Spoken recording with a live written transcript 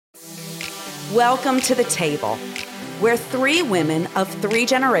Welcome to the table, where three women of three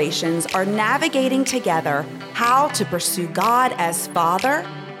generations are navigating together how to pursue God as Father,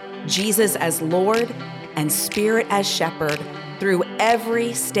 Jesus as Lord, and Spirit as Shepherd through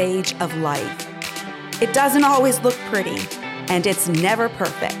every stage of life. It doesn't always look pretty, and it's never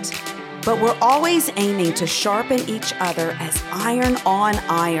perfect, but we're always aiming to sharpen each other as iron on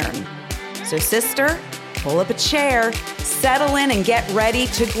iron. So sister, pull up a chair, settle in, and get ready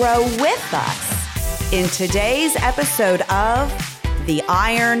to grow with us in today's episode of The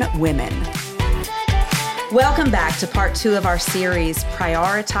Iron Women. Welcome back to part 2 of our series,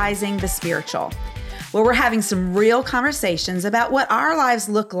 Prioritizing the Spiritual, where we're having some real conversations about what our lives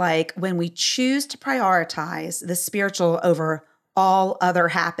look like when we choose to prioritize the spiritual over all other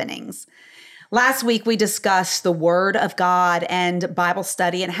happenings. Last week, we discussed the Word of God and Bible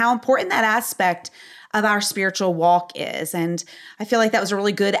study and how important that aspect of our spiritual walk is. And I feel like that was a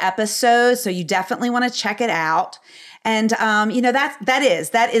really good episode, so you definitely want to check it out. And,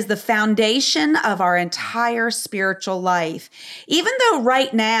 that is the foundation of our entire spiritual life. Even though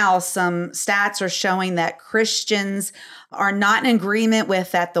right now some stats are showing that Christians are not in agreement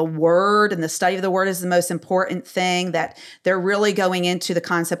with that the Word and the study of the Word is the most important thing, that they're really going into the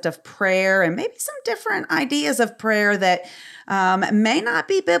concept of prayer and maybe some different ideas of prayer that may not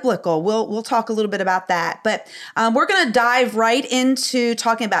be biblical. We'll talk a little bit about that. But we're going to dive right into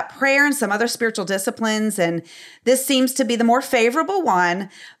talking about prayer and some other spiritual disciplines. And this seems to be the more favorable one,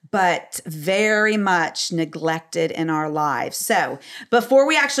 but very much neglected in our lives. So before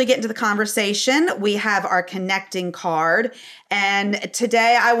we actually get into the conversation, we have our connecting card. And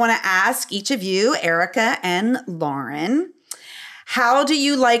today I want to ask each of you, Erika and Lauren, how do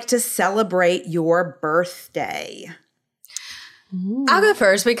you like to celebrate your birthday? I'll go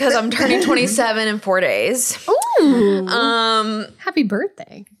first because I'm turning 27 in 4 days. Ooh. Happy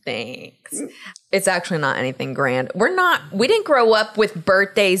birthday. Thanks. It's actually not anything grand. We didn't grow up with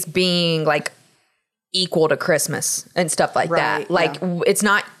birthdays being like equal to Christmas and stuff like that. Like it's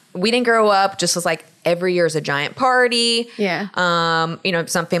not, we didn't grow up just as like every year is a giant party. Yeah.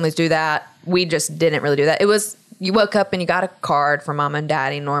 Some families do that. We just didn't really do that. It was, you woke up and you got a card from mom and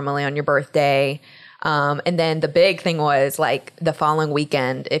daddy normally on your birthday. And then the big thing was like the following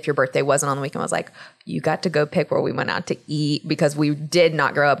weekend, if your birthday wasn't on the weekend, was like, you got to go pick where we went out to eat because we did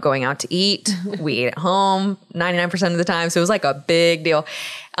not grow up going out to eat. We ate at home 99% of the time. So it was like a big deal.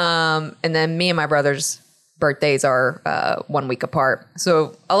 And then me and my brother's birthdays are 1 week apart.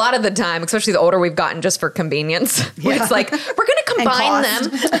 So a lot of the time, especially the older we've gotten, just for convenience, it's like, we're going to combine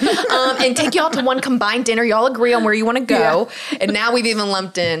them and take y'all to one combined dinner. Y'all agree on where you want to go. Yeah. And now we've even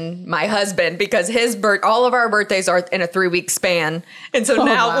lumped in my husband because all of our birthdays are in a 3-week span. And so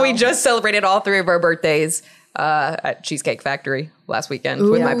now we just celebrated all 3 of our birthdays at Cheesecake Factory last weekend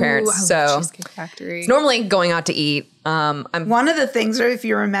with my parents. So Cheesecake Factory. It's normally going out to eat. One of the things, or if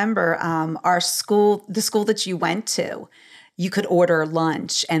you remember, the school that you went to, you could order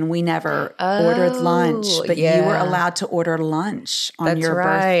lunch, and we never ordered lunch, but you were allowed to order lunch on your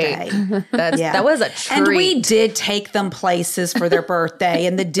birthday. That was a treat. And we did take them places for their birthday.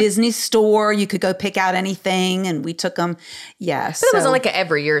 In the Disney store, you could go pick out anything, and we took them. Yes. But it wasn't like an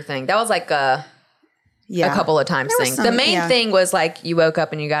every year thing. That was like a couple of times thing. The main thing was like you woke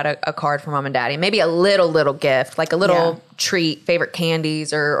up and you got a card from mom and daddy, maybe a little gift, like a little treat, favorite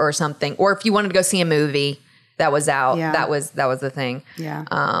candies or something. Or if you wanted to go see a movie that was out, that was the thing. Yeah.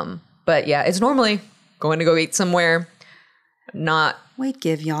 But yeah, it's normally going to go eat somewhere, not We'd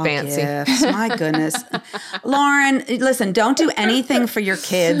give y'all fancy gifts. My goodness. Lauren, listen, don't do anything for your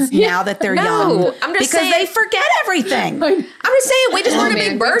kids now that they're young. I'm just because saying, they forget everything. I'm just saying we just weren't a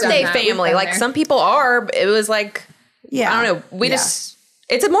big birthday family. Like some people are. It was like, I don't know.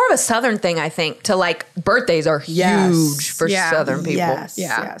 It's more of a Southern thing, I think, to like birthdays are huge for Southern people. Yes.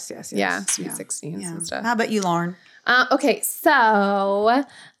 Yeah, sweet 16s and stuff. How about you, Lauren? Okay, so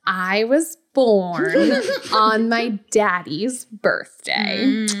I was born on my daddy's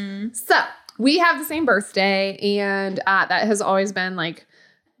birthday. So we have the same birthday, and that has always been like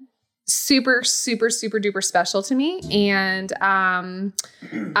super, super, super duper special to me. And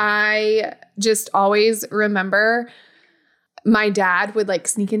I just always remember my dad would like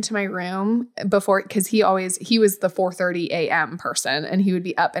sneak into my room before, because he was the 4:30 a.m. person, and he would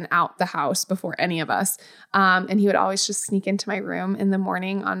be up and out the house before any of us. And he would always just sneak into my room in the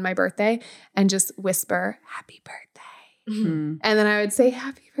morning on my birthday and just whisper, "Happy birthday." Mm-hmm. And then I would say,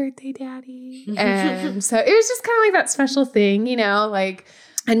 "Happy birthday, Daddy." And so it was just kind of like that special thing, like,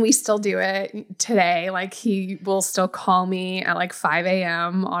 and we still do it today. Like he will still call me at like 5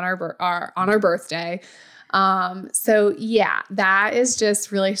 a.m. on our birthday. So yeah, that is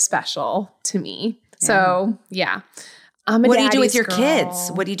just really special to me. Yeah. So yeah. What do you do with your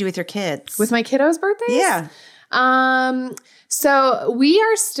kids? What do you do with your kids? With my kiddos' birthdays? Yeah. So we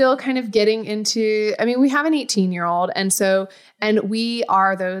are still kind of getting into, I mean, we have an 18-year-old and we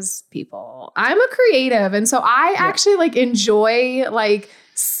are those people. I'm a creative. And so I actually like enjoy like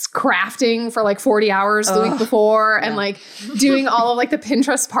crafting for like 40 hours the week before and like doing all of like the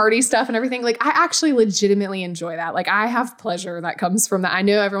Pinterest party stuff and everything. Like I actually legitimately enjoy that. Like I have pleasure that comes from that. I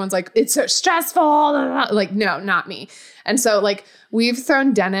know everyone's like, it's so stressful. Like, no, not me. And so like we've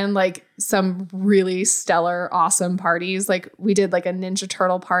thrown Deanna like some really stellar, awesome parties. Like we did like a Ninja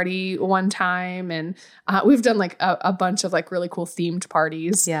Turtle party one time and we've done like a bunch of like really cool themed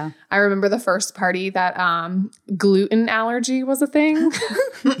parties. Yeah. I remember the first party that gluten allergy was a thing.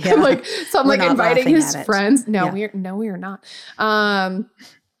 Yeah. Like, so I'm like inviting his friends. No, Yeah. we are not.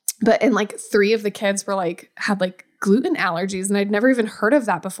 But and like 3 of the kids were like, had like gluten allergies. And I'd never even heard of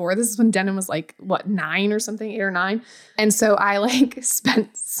that before. This is when Deanna was like, 9 or something, 8 or 9. And so I like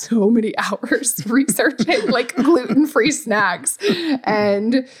spent so many hours researching like gluten-free snacks.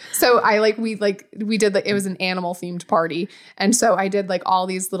 And so we did like, it was an animal themed party. And so I did like all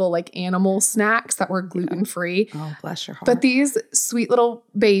these little like animal snacks that were gluten-free. Oh, bless your heart. But these sweet little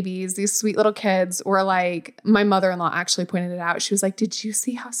babies, these sweet little kids were like, my mother-in-law actually pointed it out. She was like, did you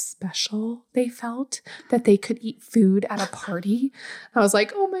see how special they felt that they could eat food at a party? I was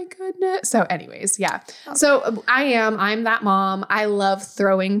like, oh my goodness. So anyways, yeah. So I'm that mom. I love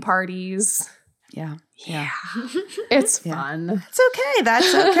throwing parties. Yeah. It's fun. It's okay.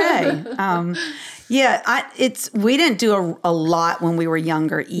 That's okay. We didn't do a lot when we were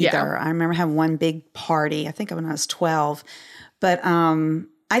younger either. Yeah. I remember having one big party, I think when I was 12. But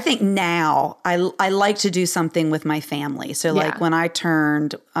I think now I like to do something with my family. So like when I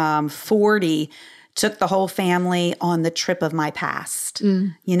turned 40, took the whole family on the trip of my past,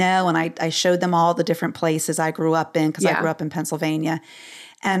 you know, and I showed them all the different places I grew up in because I grew up in Pennsylvania.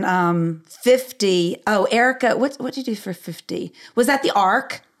 And 50, Erika, what did you do for 50? Was that the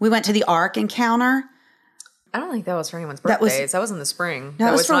Ark? We went to the Ark encounter. I don't think that was for anyone's birthdays. That was in the spring.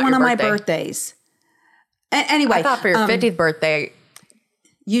 That was for one of my birthdays. Anyway. I thought for your 50th birthday,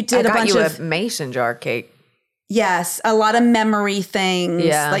 you did I got you a mason jar cake. Yes, a lot of memory things,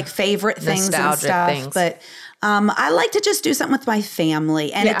 like favorite things nostalgic and stuff. Things. But I like to just do something with my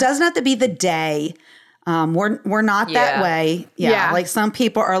family. And it doesn't have to be the day. We're not that way. Yeah. Like some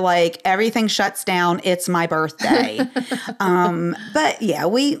people are like, everything shuts down. It's my birthday. But yeah,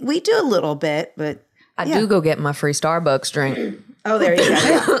 we do a little bit, but I do go get my free Starbucks drink. Oh, there you go.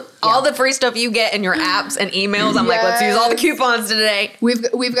 Yeah. All the free stuff you get in your apps and emails. I'm like, let's use all the coupons today.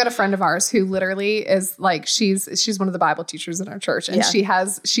 We've got a friend of ours who literally is like, she's one of the Bible teachers in our church. And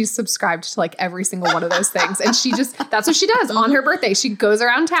she's subscribed to like every single one of those things. And that's what she does on her birthday. She goes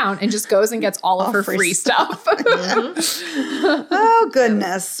around town and just goes and gets all of her free stuff. Oh,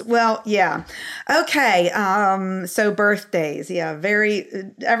 goodness. Well, yeah. Okay. So birthdays. Yeah.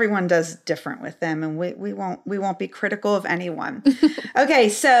 Everyone does different with them and we won't be critical of anyone. Okay.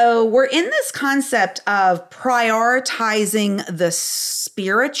 So we're in this concept of prioritizing the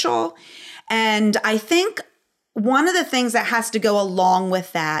spiritual. And I think one of the things that has to go along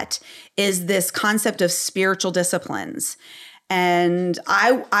with that is this concept of spiritual disciplines. And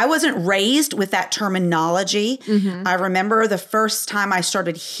I wasn't raised with that terminology. Mm-hmm. I remember the first time I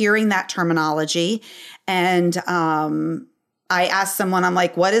started hearing that terminology and I asked someone, I'm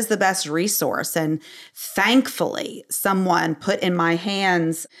like, what is the best resource? And thankfully, someone put in my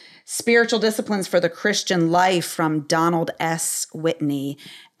hands Spiritual Disciplines for the Christian Life from Donald S. Whitney.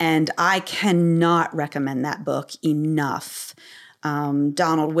 And I cannot recommend that book enough.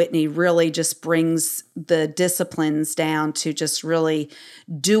 Donald Whitney really just brings the disciplines down to just really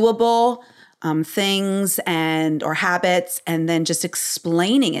doable things or habits, and then just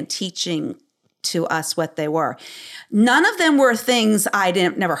explaining and teaching to us what they were. None of them were things I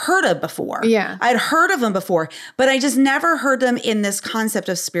never heard of before. Yeah. I'd heard of them before, but I just never heard them in this concept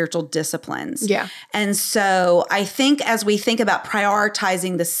of spiritual disciplines. Yeah. And so I think as we think about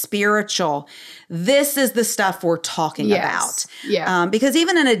prioritizing the spiritual, this is the stuff we're talking about. Yeah. Because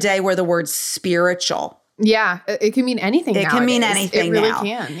even in a day where the word spiritual, yeah, it can mean anything. It can mean anything. It really now.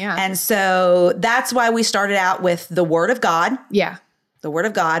 can. Yeah. And so that's why we started out with the Word of God. Yeah. The Word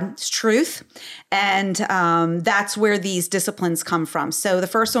of God is truth. And that's where these disciplines come from. So the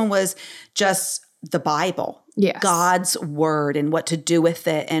first one was just the Bible, yes. God's Word and what to do with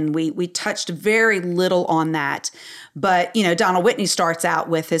it. And we touched very little on that. But, you know, Donald Whitney starts out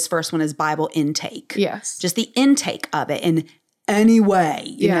with his first one is Bible intake. Yes. Just the intake of it. And any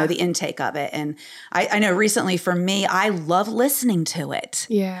way, you know, the intake of it. And I know recently for me, I love listening to it.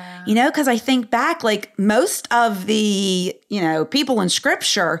 Yeah. You know, because I think back, like most of the, you know, people in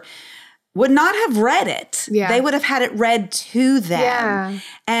scripture would not have read it. Yeah. They would have had it read to them. Yeah.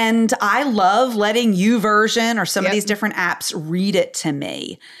 And I love letting YouVersion or some of these different apps read it to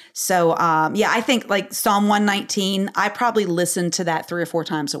me. So, I think like Psalm 119, I probably listen to that 3 or 4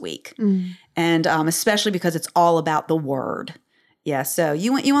 times a week. And especially because it's all about the word. Yeah, so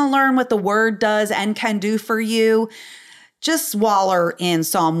you want to learn what the word does and can do for you, just waller in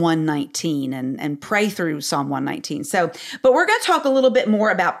Psalm 119 and pray through Psalm 119. So, but we're going to talk a little bit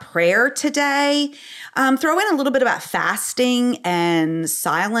more about prayer today. Throw in a little bit about fasting and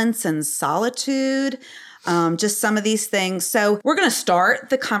silence and solitude, just some of these things. So we're going to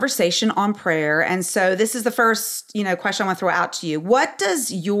start the conversation on prayer. And so this is the first, you know, question I want to throw out to you. What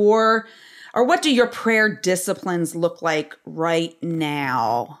do your prayer disciplines look like right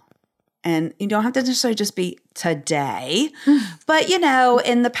now? And you don't have to necessarily just be today, but, you know,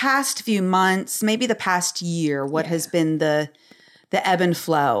 in the past few months, maybe the past year, what has been the ebb and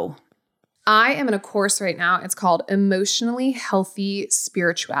flow? I am in a course right now. It's called Emotionally Healthy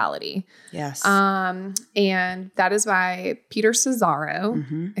Spirituality. Yes. And that is by Peter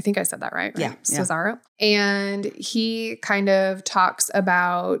Cesaro. I think I said that right? Yeah. Cesaro. And he kind of talks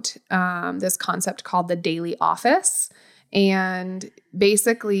about this concept called the daily office. And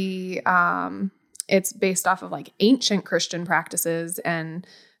basically, it's based off of like ancient Christian practices and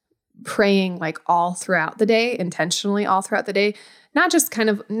praying like all throughout the day, intentionally all throughout the day, not just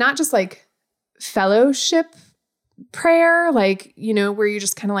like fellowship prayer, like, you know, where you're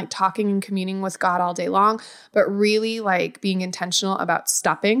just kind of like talking and communing with God all day long, but really like being intentional about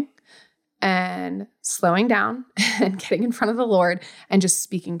stopping and slowing down and getting in front of the Lord and just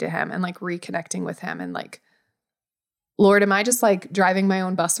speaking to him and like reconnecting with him and like, Lord, am I just like driving my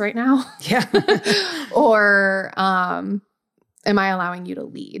own bus right now? Yeah. Or am I allowing you to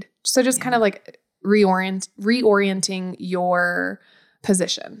lead? So just kind of like reorienting your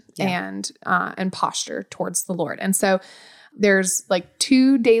position and posture towards the Lord. And so there's like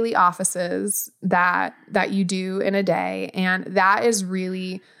 2 daily offices that you do in a day. And that is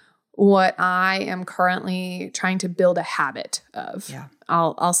really what I am currently trying to build a habit of. Yeah.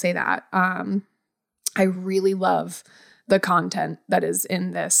 I'll say that. I really love the content that is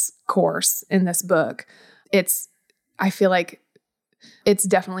in this course, in this book. I feel like it's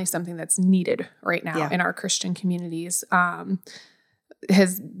definitely something that's needed right now in our Christian communities.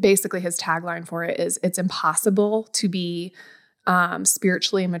 His tagline for it is, it's impossible to be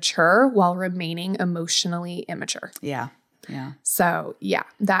spiritually mature while remaining emotionally immature. Yeah. Yeah. So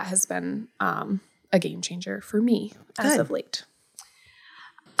that has been a game changer for me as of late.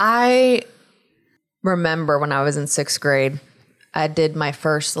 I remember when I was in 6th grade, I did my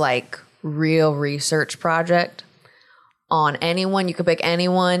first like real research project on anyone. You could pick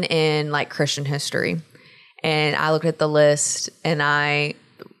anyone in like Christian history. And I looked at the list and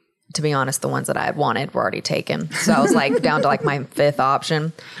to be honest, the ones that I had wanted were already taken. So I was like down to like my 5th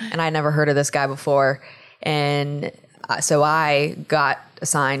option, and I'd never heard of this guy before. And so I got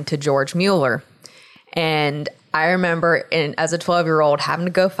assigned to George Mueller. And I remember as a 12-year-old having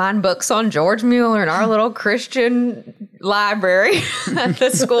to go find books on George Mueller in our little Christian library at the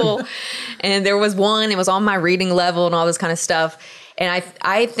school. And there was one, it was on my reading level and all this kind of stuff. And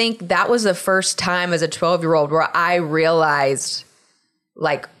I think that was the first time as a 12-year-old where I realized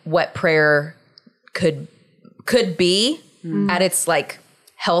like what prayer could be at its like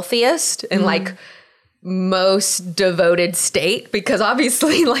healthiest and like most devoted state, because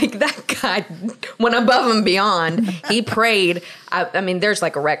obviously like that guy went above and beyond. He prayed. I mean, there's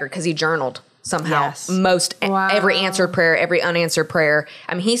like a record because he journaled somehow every answered prayer, every unanswered prayer.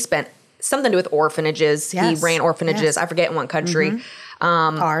 I mean, he spent something to do with orphanages. He ran orphanages. I forget in what country.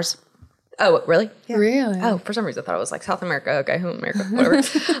 Ours. Oh, really? Yeah. Really? Oh, for some reason I thought it was like South America. Okay, America,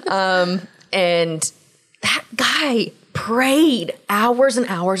 whatever. And that guy prayed hours and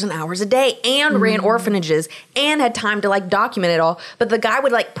hours and hours a day and ran orphanages and had time to like document it all. But the guy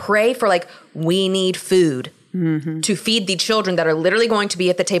would like pray for like, we need food to feed the children that are literally going to be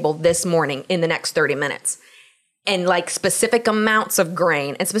at the table this morning in the next 30 minutes. And like specific amounts of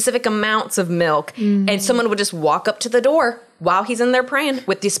grain and specific amounts of milk. And someone would just walk up to the door while he's in there praying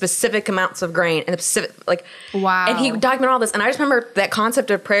with these specific amounts of grain and the specific, like, wow. And he would document all this. And I just remember that concept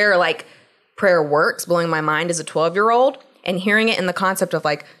of prayer, like prayer works, blowing my mind as a 12-year-old and hearing it in the concept of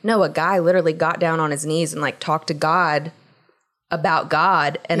like, no, a guy literally got down on his knees and like talked to God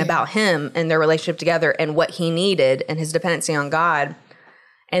and about him and their relationship together and what he needed and his dependency on God.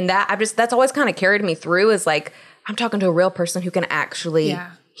 And that's always kind of carried me through is like, I'm talking to a real person who can actually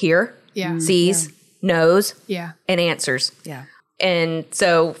hear, sees, knows, and answers. Yeah. And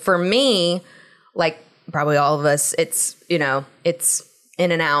so for me, like probably all of us, it's, you know, it's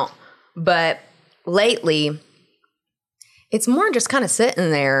in and out. But lately, it's more just kind of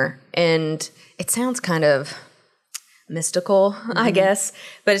sitting there, and it sounds kind of mystical, I guess,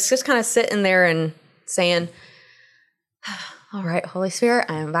 but it's just kind of sitting there and saying, all right, Holy Spirit,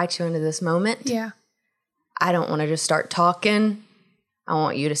 I invite you into this moment. Yeah. I don't want to just start talking. I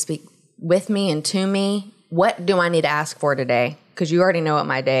want you to speak with me and to me. What do I need to ask for today? Because you already know what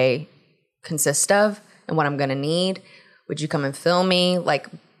my day consists of and what I'm going to need. Would you come and fill me? Like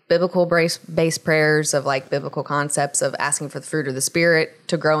biblical based prayers of like biblical concepts of asking for the fruit of the Spirit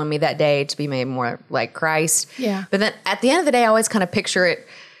to grow in me that day to be made more like Christ. Yeah. But then at the end of the day, I always kind of picture it.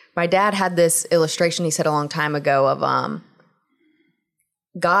 My dad had this illustration he said a long time ago of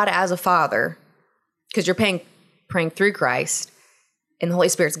God as a father, because you're praying through Christ and the Holy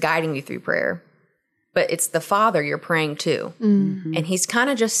Spirit's guiding you through prayer. But it's the Father you're praying to. Mm-hmm. And he's kind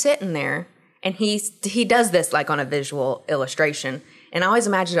of just sitting there, and he does this like on a visual illustration. And I always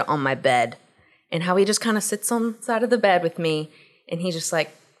imagine it on my bed, and how he just kind of sits on the side of the bed with me, and he's just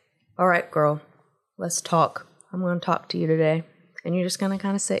like, all right, girl, let's talk. I'm going to talk to you today. And you're just going to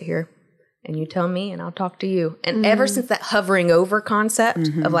kind of sit here, and you tell me, and I'll talk to you. And ever since that hovering over concept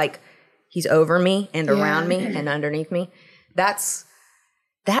of like, he's over me and around me and underneath me, that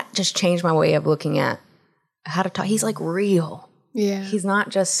just changed my way of looking at how to talk. He's like real. Yeah. He's not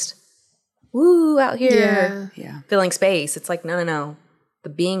just woo out here filling space. It's like, no. The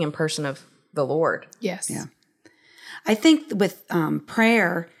being and person of the Lord. Yes. Yeah. I think with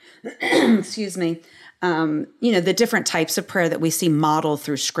prayer, excuse me, the different types of prayer that we see modeled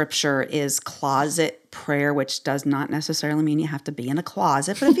through Scripture is closet prayer, which does not necessarily mean you have to be in a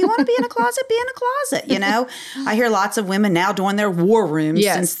closet. But if you want to be in a closet, be in a closet, I hear lots of women now doing their war rooms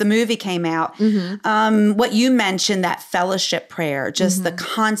since the movie came out. Mm-hmm. What you mentioned, that fellowship prayer, just the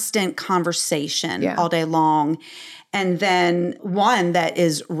constant conversation all day long. And then one that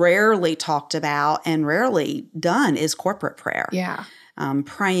is rarely talked about and rarely done is corporate prayer. Yeah.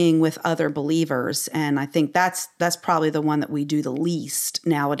 Praying with other believers. And I think that's probably the one that we do the least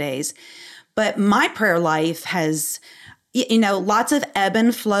nowadays. But my prayer life has, lots of ebb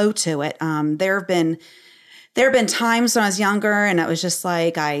and flow to it. There have been times when I was younger and it was just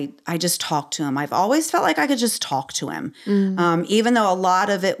like, I just talked to him. I've always felt like I could just talk to him. Even though a lot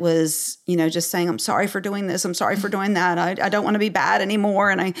of it was, just saying, I'm sorry for doing this. I'm sorry for doing that. I don't want to be bad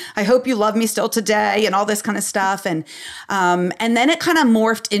anymore. And I hope you love me still today and all this kind of stuff. And then it kind of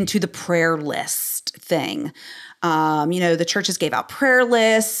morphed into the prayer list thing. The churches gave out prayer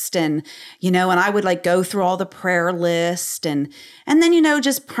lists and I would like go through all the prayer list and then,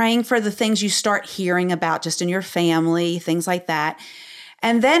 just praying for the things you start hearing about just in your family, things like that.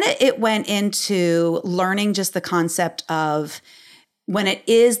 And then it went into learning just the concept of when it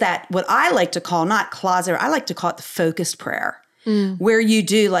is that what I like to call, not closet, I like to call it the focused prayer. Where you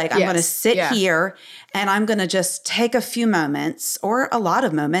do like, I'm going to sit here and I'm going to just take a few moments or a lot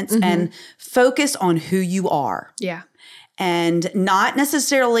of moments and focus on who you are. Yeah. And not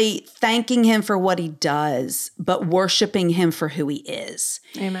necessarily thanking him for what he does, but worshiping him for who he is.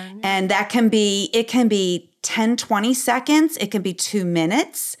 Amen. And it can be 10, 20 seconds. It can be 2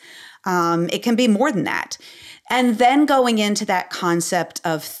 minutes. It can be more than that. And then going into that concept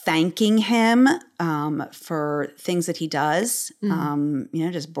of thanking him for things that he does,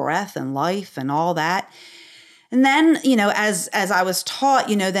 just breath and life and all that. And then, as I was taught,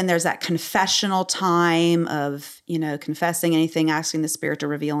 then there's that confessional time of, confessing anything, asking the Spirit to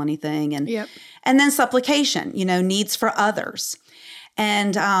reveal anything. And then supplication, needs for others.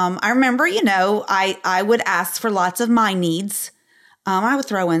 And I remember, I would ask for lots of my needs. I would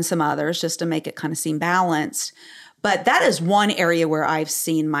throw in some others just to make it kind of seem balanced. But that is one area where I've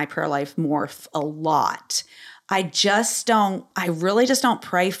seen my prayer life morph a lot. I really just don't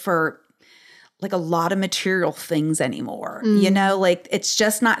pray for like a lot of material things anymore. It's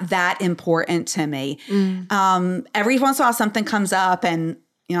just not that important to me. Every once in a while something comes up and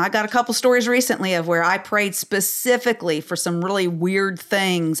I got a couple stories recently of where I prayed specifically for some really weird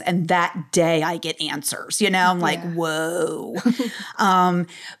things, and that day I get answers. I'm like, whoa.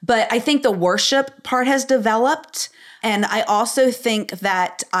 But I think the worship part has developed, and I also think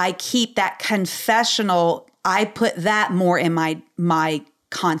that I keep that confessional. I put that more in my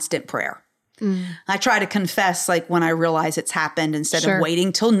constant prayer. I try to confess like when I realize it's happened instead of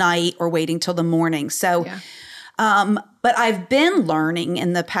waiting till night or waiting till the morning. So. But I've been learning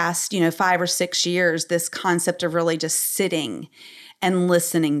in the past, 5 or 6 years, this concept of really just sitting and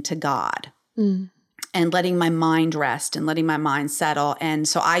listening to God. and letting my mind rest and letting my mind settle. And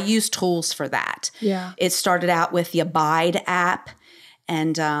so I use tools for that. Yeah. It started out with the Abide app.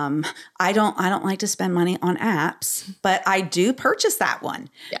 And I don't like to spend money on apps, but I do purchase that one.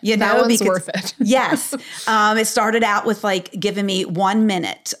 Yeah, that one's worth it. Yes. It started out with like giving me 1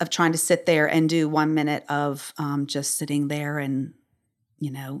 minute of trying to sit there and do 1 minute of just sitting there and,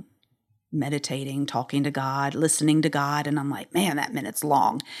 meditating, talking to God, listening to God. And I'm like, man, that minute's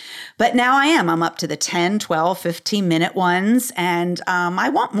long. But now I'm up to the 10, 12, 15-minute ones. And I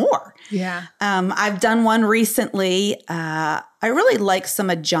want more. Yeah. I've done one recently. I really like some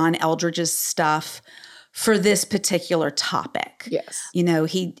of John Eldridge's stuff for this particular topic. Yes.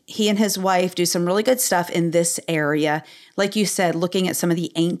 He and his wife do some really good stuff in this area. Like you said, looking at some of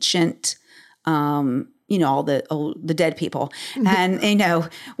the ancient all the dead people and,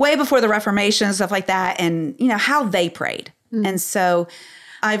 way before the Reformation and stuff like that and, how they prayed. Mm-hmm. And so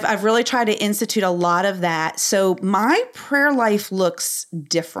I've really tried to institute a lot of that. So my prayer life looks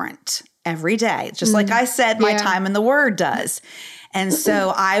different every day. Just like I said, my time in the Word does. And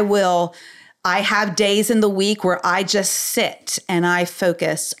so I have days in the week where I just sit and I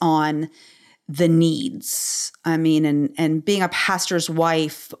focus on the needs. I mean, and being a pastor's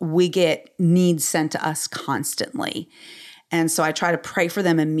wife, we get needs sent to us constantly. And so I try to pray for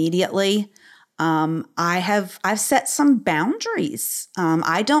them immediately. I've set some boundaries.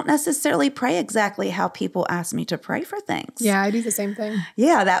 I don't necessarily pray exactly how people ask me to pray for things. Yeah, I do the same thing.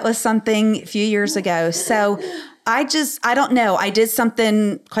 Yeah, that was something a few years ago. So I don't know. I did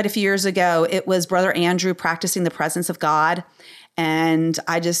something quite a few years ago. It was Brother Andrew practicing the presence of God. And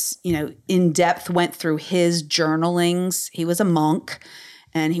I just, in depth went through his journalings. He was a monk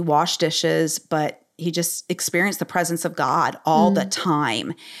and he washed dishes, but he just experienced the presence of God all the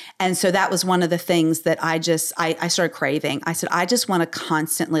time. And so that was one of the things that I started craving. I said, I just want to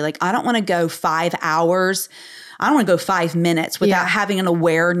constantly, I don't want to go 5 hours. I don't want to go 5 minutes without having an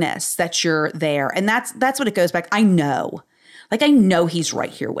awareness that you're there. And that's what it goes back. I know he's right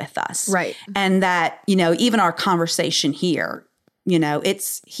here with us. Right. And that, even our conversation here,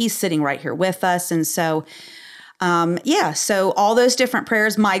 he's sitting right here with us. And so, so all those different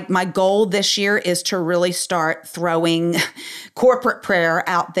prayers, my goal this year is to really start throwing corporate prayer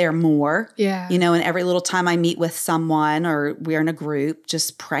out there more. Yeah. And every little time I meet with someone or we're in a group,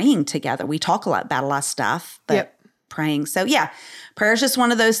 just praying together. We talk about a lot of stuff, but praying. So prayer is just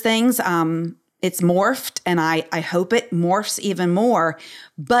one of those things. It's morphed and I hope it morphs even more,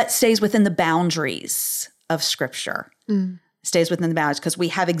 but stays within the boundaries of Scripture. Stays within the boundaries because we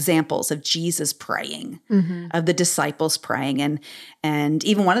have examples of Jesus praying, of the disciples praying. And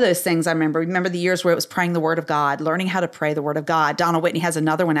even one of those things I remember the years where it was praying the Word of God, learning how to pray the Word of God. Donald Whitney has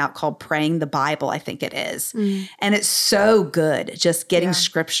another one out called Praying the Bible, I think it is. And it's so good, just getting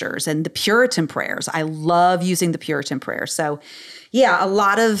scriptures and the Puritan prayers. I love using the Puritan prayers. So a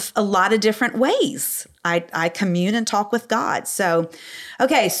lot of different ways I commune and talk with God. So,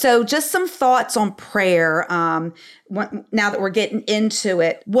 okay. So just some thoughts on prayer. Now that we're getting into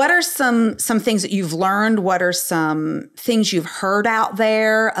it, what are some things that you've learned? What are some things you've heard out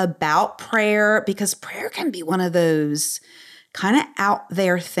there about prayer? Because prayer can be one of those kind of out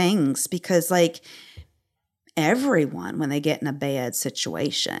there things because everyone, when they get in a bad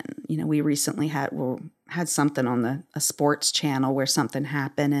situation, we recently had something on a sports channel where something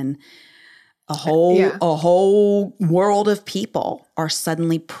happened and a whole world of people are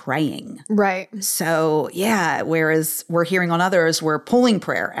suddenly praying. Right. So, whereas we're hearing on others, we're pulling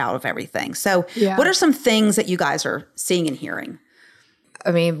prayer out of everything. So what are some things that you guys are seeing and hearing?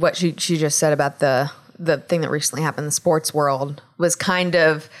 I mean, what she just said about the thing that recently happened in the sports world was kind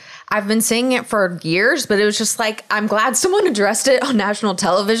of, I've been seeing it for years, but it was just I'm glad someone addressed it on national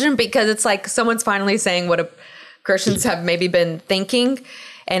television because it's someone's finally saying what Christians have maybe been thinking.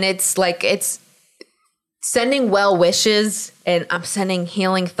 And it's sending well wishes and I'm sending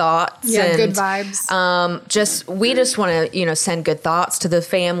healing thoughts. Yeah, and, good vibes. We just want to, send good thoughts to the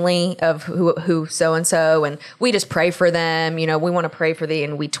family of who so-and-so. And we just pray for them. We want to pray for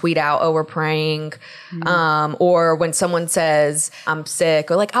and we tweet out, oh, we're praying. Or when someone says, I'm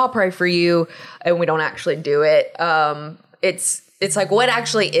sick, or I'll pray for you. And we don't actually do it. It's what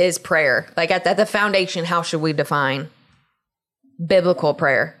actually is prayer? At the foundation, how should we define biblical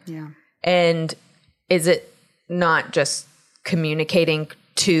prayer? Yeah. And is it not just communicating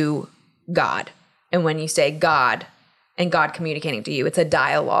to God? And when you say God and God communicating to you, it's a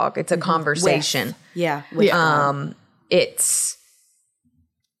dialogue. It's a conversation. And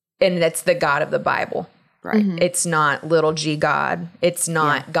that's the God of the Bible. Right. It's not little g God. It's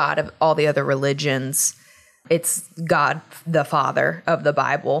not God of all the other religions. It's God, the Father of the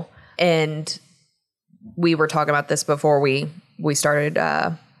Bible. And we were talking about this before we started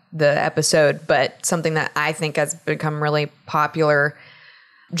the episode, but something that I think has become really popular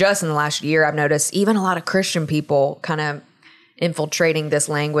just in the last year, I've noticed even a lot of Christian people kind of infiltrating this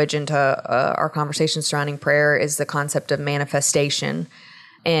language into our conversation surrounding prayer is the concept of manifestation.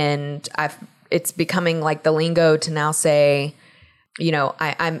 And it's becoming like the lingo to now say,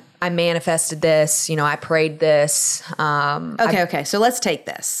 I manifested this, I prayed this. Okay. So let's take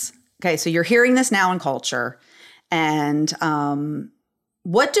this. Okay. So you're hearing this now in culture. And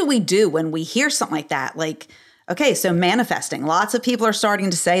what do we do when we hear something like that? Like, okay, so manifesting. Lots of people are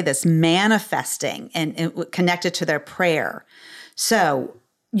starting to say this, manifesting and connected to their prayer. So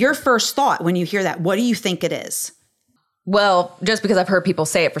your first thought when you hear that, what do you think it is? Well, just because I've heard people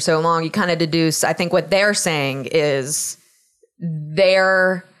say it for so long, you kind of deduce, I think what they're saying is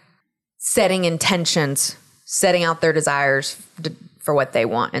they're setting intentions, setting out their desires for what they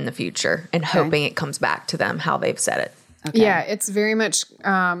want in the future and hoping it comes back to them how they've said it. Okay. Yeah, it's very much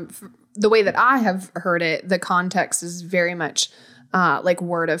the way that I have heard it, the context is very much like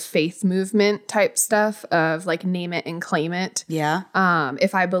word of faith movement type stuff of like name it and claim it. Yeah.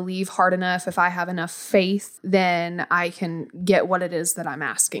 If I believe hard enough, if I have enough faith, then I can get what it is that I'm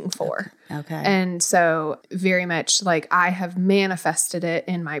asking for. Okay. And so very much like I have manifested it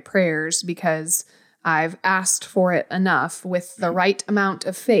in my prayers because I've asked for it enough with the right amount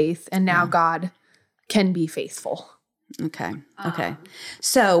of faith, and now God can be faithful. Okay.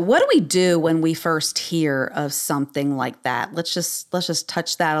 So what do we do when we first hear of something like that? Let's just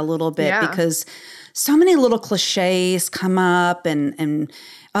touch that a little bit because so many little cliches come up and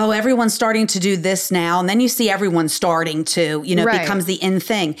everyone's starting to do this now. And then you see everyone starting to, it becomes the in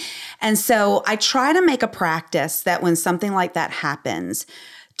thing. And so I try to make a practice that when something like that happens,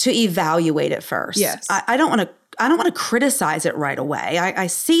 to evaluate it first. Yes. I don't want to criticize it right away. I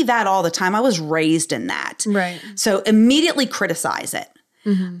see that all the time. I was raised in that. Right. So immediately criticize it.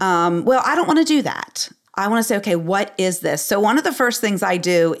 Mm-hmm. Well, I don't want to do that. I want to say, okay, what is this? So one of the first things I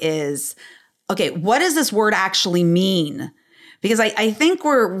do is, okay, what does this word actually mean? Because I think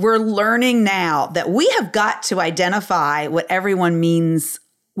we're learning now that we have got to identify what everyone means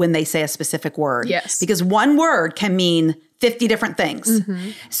when they say a specific word. Yes. Because one word can mean 50 different things. Mm-hmm.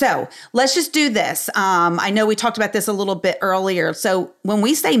 So let's just do this. I know we talked about this a little bit earlier. So when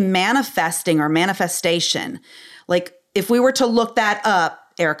we say manifesting or manifestation, like if we were to look that up,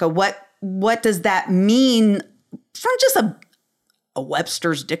 Erika, what does that mean from just a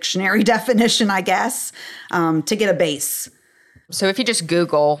Webster's dictionary definition, I guess, to get a base? So if you just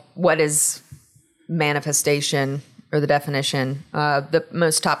Google what is manifestation or the definition, the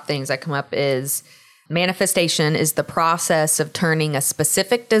most top things that come up is manifestation is the process of turning a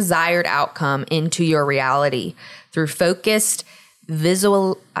specific desired outcome into your reality through focused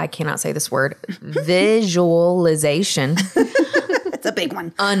visualization. It's a big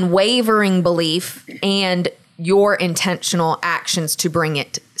one. Unwavering belief and your intentional actions to bring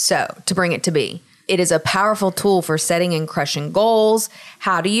it to be. It is a powerful tool for setting and crushing goals.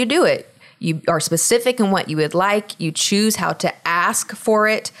 How do you do it? You are specific in what you would like. You choose how to ask for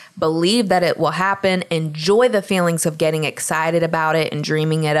it, believe that it will happen, enjoy the feelings of getting excited about it and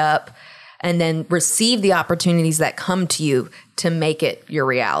dreaming it up, and then receive the opportunities that come to you to make it your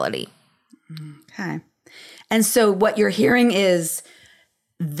reality. Okay. And so what you're hearing is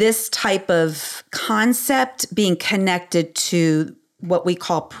this type of concept being connected to what we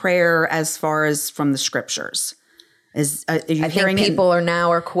call prayer as far as from the scriptures. Are you hearing think people are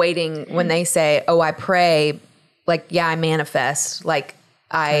now equating when they say, "Oh, I pray," like, yeah, I manifest. Like,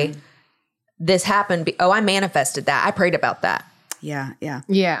 this happened. I manifested that. I prayed about that. Yeah.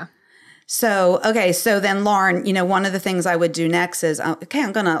 So then Lauren, one of the things I would do next is,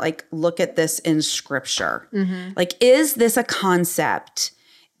 I'm going to look at this in scripture. Mm-hmm. Is this a concept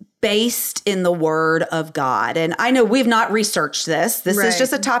based in the word of God? And I know we've not researched this. This is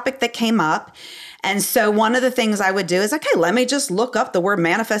just a topic that came up. And so one of the things I would do is, okay, let me just look up the word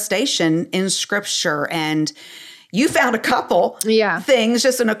manifestation in scripture. And you found a couple things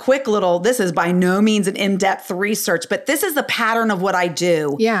just in a quick little, this is by no means an in-depth research, but this is the pattern of what I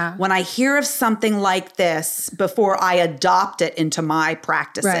do when I hear of something like this before I adopt it into my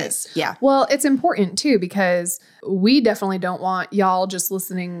practices. Right. Yeah. Well, it's important too, because we definitely don't want y'all just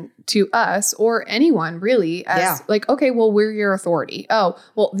listening to us or anyone really as okay, well, we're your authority. Oh,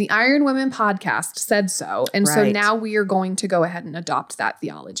 well, the Iron Women podcast said so. And so now we are going to go ahead and adopt that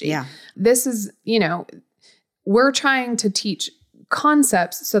theology. Yeah. This is, we're trying to teach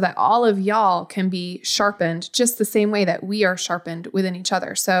concepts so that all of y'all can be sharpened just the same way that we are sharpened within each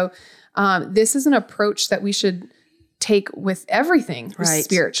other. So this is an approach that we should take with everything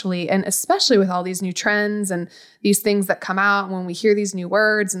spiritually, and especially with all these new trends and these things that come out when we hear these new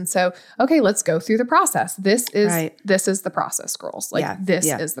words. And so, okay, let's go through the process. This is the process, girls. This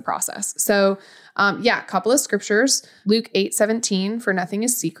is the process. So, a couple of scriptures. Luke 8:17, for nothing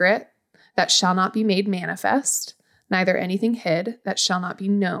is secret that shall not be made manifest, neither anything hid that shall not be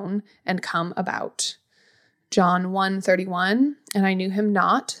known and come about. John 1:31, and I knew him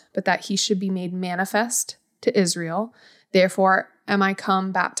not, but that he should be made manifest to Israel. Therefore am I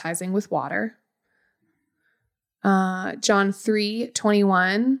come baptizing with water. John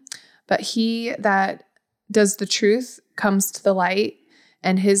 3:21, but he that does the truth comes to the light,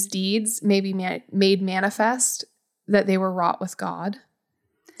 and his deeds may be made manifest, that they were wrought with God.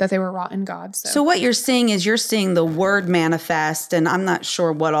 That they were wrought in God. So what you're seeing is you're seeing the word manifest, and I'm not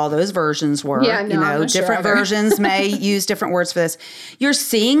sure what all those versions were. Yeah, no, I'm not different sure versions may use different words for this. You're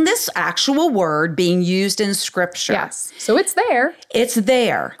seeing this actual word being used in Scripture. Yes. So it's there. It's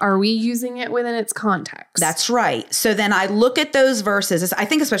there. Are we using it within its context? That's right. So then I look at those verses. I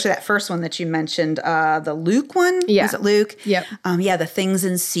think especially that first one that you mentioned, the Luke one. Yeah. Was it Luke? Yep. The things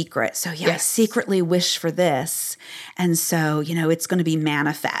in secret. So I secretly wish for this. And so, it's going to be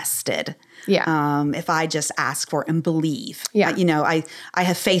manifested. Yeah. If I just ask for it and believe. Yeah. I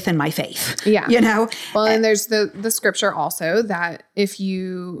have faith in my faith. Yeah. Well, and there's the scripture also that if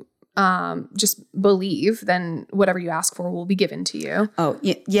you just believe, then whatever you ask for will be given to you. Oh,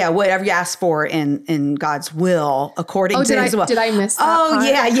 yeah. Whatever you ask for in God's will, according to his will. Did I miss that part?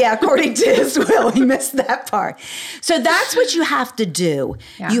 Yeah. According to his will. He missed that part. So that's what you have to do.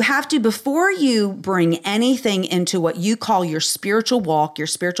 Yeah. You have to, before you bring anything into what you call your spiritual walk, your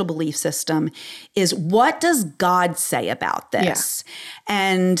spiritual belief system, is what does God say about this? Yeah.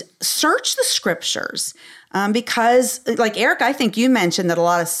 And search the scriptures. Because like Erika, I think you mentioned that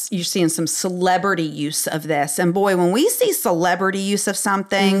you're seeing some celebrity use of this. And boy, when we see celebrity use of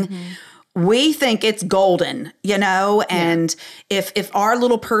something, we think it's golden, and if our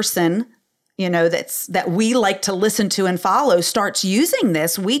little person, that we like to listen to and follow starts using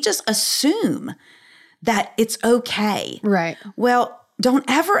this, we just assume that it's okay. Right. Well, don't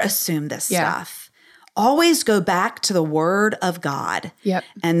ever assume this stuff. Always go back to the word of God. Yep.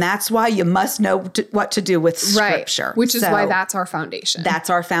 And that's why you must know what to do with scripture. Right. Which is why that's our foundation. That's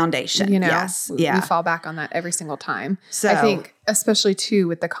our foundation. Yes. We fall back on that every single time. So I think especially too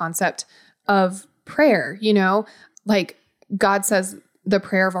with the concept of prayer, like God says the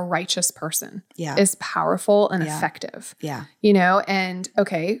prayer of a righteous person is powerful and effective. Yeah. And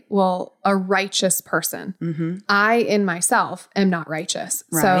okay, well, a righteous person, I in myself am not righteous.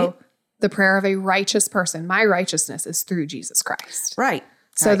 Right. So the prayer of a righteous person, my righteousness is through Jesus Christ. Right.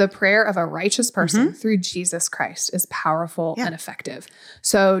 So the prayer of a righteous person through Jesus Christ is powerful and effective.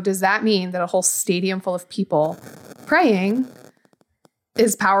 So does that mean that a whole stadium full of people praying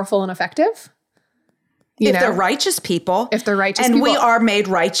is powerful and effective? If they're righteous people. And we are made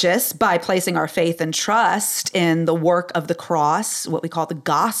righteous by placing our faith and trust in the work of the cross, what we call the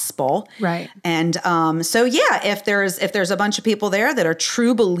gospel. Right. And if there's a bunch of people there that are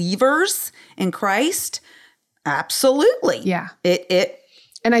true believers in Christ, absolutely. Yeah.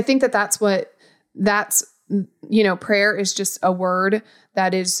 And I think that's prayer is just a word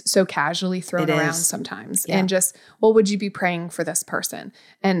that is so casually thrown around sometimes. Yeah. And just, well, would you be praying for this person?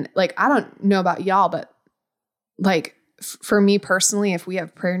 And I don't know about y'all, but for me personally, if we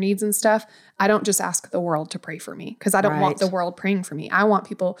have prayer needs and stuff, I don't just ask the world to pray for me because I don't want the world praying for me. I want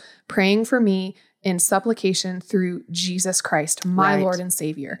people praying for me in supplication through Jesus Christ, my Lord and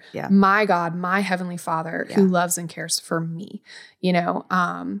Savior, my God, my Heavenly Father who loves and cares for me,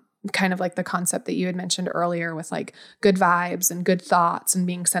 kind of like the concept that you had mentioned earlier with good vibes and good thoughts and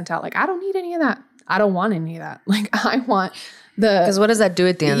being sent out. I don't need any of that. I don't want any of that. I want because what does that do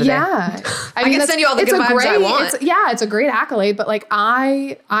at the end of the day? I can send you all the good vibes I want. It's a great accolade, but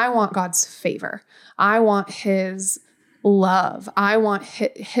I want God's favor. I want His love. I want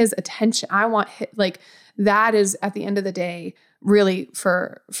His attention. I want that is at the end of the day really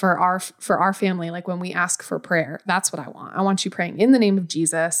for our family. When we ask for prayer, that's what I want. I want you praying in the name of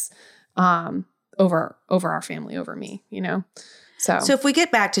Jesus over our family, over me. So if we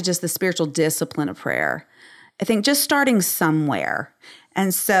get back to just the spiritual discipline of prayer, I think just starting somewhere.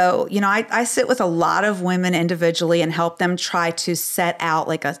 And so, I sit with a lot of women individually and help them try to set out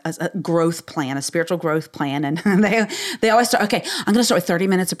a growth plan, a spiritual growth plan. And they always start, okay, I'm going to start with 30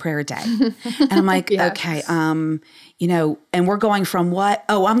 minutes of prayer a day. And I'm like, okay, and we're going from what?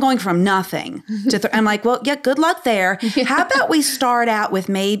 Oh, I'm going from nothing to, I'm like, well, good luck there. How about we start out with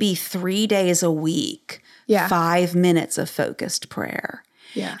maybe 3 days a week, 5 minutes of focused prayer?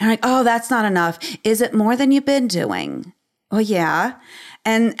 Yeah. And like, oh, that's not enough. Is it more than you've been doing? Well, yeah.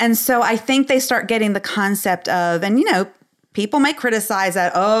 And so I think they start getting the concept of, and people may criticize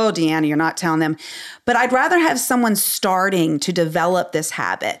that, oh, Deanna, you're not telling them. But I'd rather have someone starting to develop this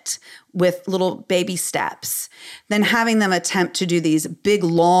habit with little baby steps than having them attempt to do these big,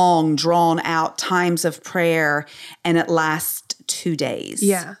 long, drawn out times of prayer and it lasts 2 days.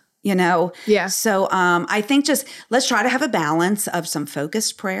 Yeah. Yeah. So I think just let's try to have a balance of some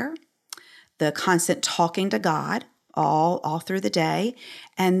focused prayer, the constant talking to God all through the day,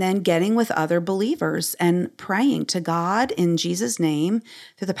 and then getting with other believers and praying to God in Jesus' name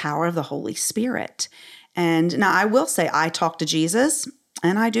through the power of the Holy Spirit. And now I will say I talk to Jesus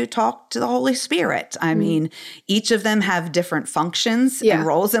and I do talk to the Holy Spirit. I mean, each of them have different functions and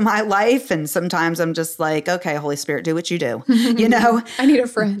roles in my life. And sometimes I'm just like, okay, Holy Spirit, do what you do. I need a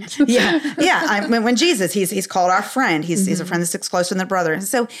friend. Yeah. When Jesus, he's called our friend. He's a friend that sticks closer than a brother. And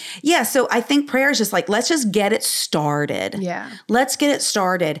so, so I think prayer is just like, let's just get it started. Yeah. Let's get it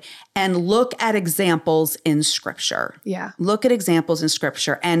started and look at examples in Scripture. Yeah. Look at examples in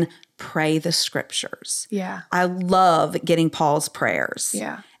Scripture and pray the Scriptures. Yeah. I love getting Paul's prayers.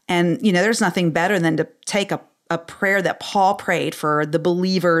 Yeah. And, there's nothing better than to take a prayer that Paul prayed for the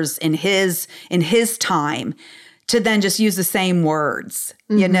believers in his time to then just use the same words,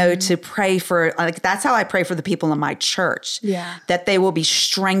 to pray for, like, that's how I pray for the people in my church. Yeah. That they will be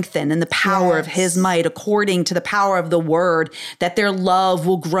strengthened in the power of his might according to the power of the word, that their love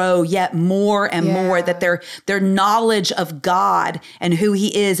will grow yet more and more, that their knowledge of God and who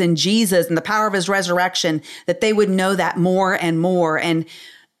he is and Jesus and the power of his resurrection, that they would know that more and more. And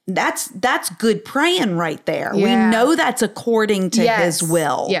that's good praying right there. Yeah. We know that's according to his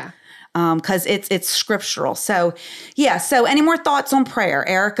will. Yeah. Because it's scriptural. So, So any more thoughts on prayer?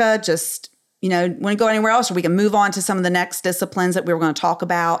 Erika, just, want to go anywhere else, or we can move on to some of the next disciplines that we were going to talk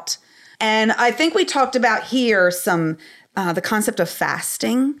about. And I think we talked about here some, the concept of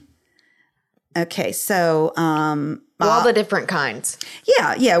fasting. Okay. So, all the different kinds.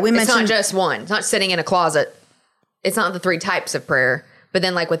 Yeah. We mentioned. It's not just one. It's not sitting in a closet. It's not the 3 types of prayer. But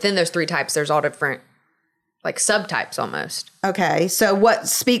then within those 3 types, there's all different subtypes almost. Okay. So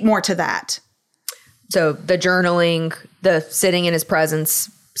speak more to that. So the journaling, the sitting in his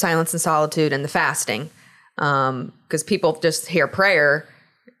presence, silence and solitude, and the fasting. Because people just hear prayer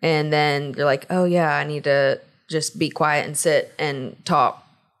and then you're like, oh yeah, I need to just be quiet and sit and talk.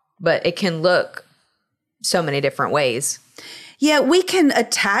 But it can look so many different ways. Yeah, we can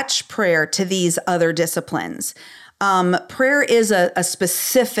attach prayer to these other disciplines. Prayer is a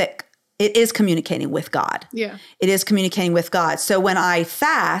specific. It is communicating with God. Yeah. It is communicating with God. So when I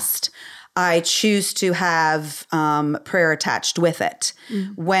fast, I choose to have prayer attached with it.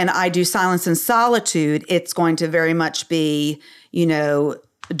 When I do silence and solitude, it's going to very much be,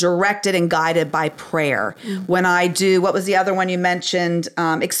 directed and guided by prayer. When I do, what was the other one you mentioned?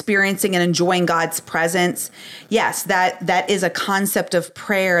 Experiencing and enjoying God's presence. Yes, that is a concept of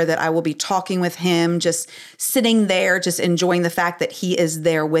prayer that I will be talking with him, just sitting there, just enjoying the fact that he is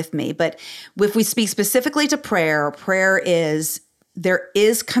there with me. But if we speak specifically to prayer there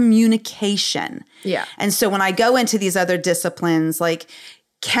is communication. Yeah. And so when I go into these other disciplines,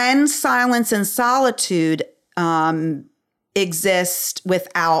 can silence and solitude exist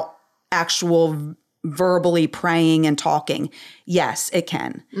without actual verbally praying and talking? Yes, it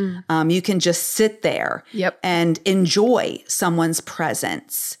can. You can just sit there and enjoy someone's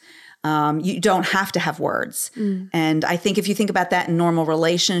presence. You don't have to have words. And I think if you think about that in normal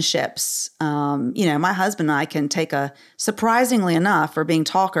relationships, my husband and I can take surprisingly enough, for being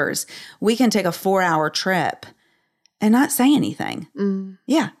talkers, we can take a 4-hour trip and not say anything.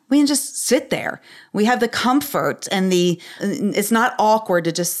 Yeah, we can just sit there. We have the comfort and it's not awkward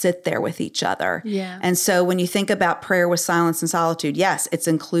to just sit there with each other. Yeah. And so when you think about prayer with silence and solitude, yes, it's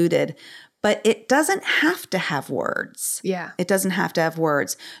included, but it doesn't have to have words. Yeah. It doesn't have to have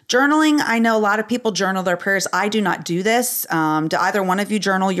words. Journaling, I know a lot of people journal their prayers. I do not do this. Do either one of you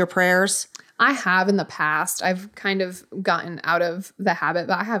journal your prayers? I have in the past. I've kind of gotten out of the habit,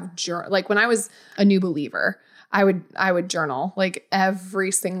 but I have when I was a new believer, I would journal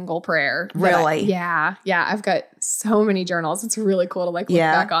every single prayer. Really? Yeah. I've got so many journals. It's really cool to look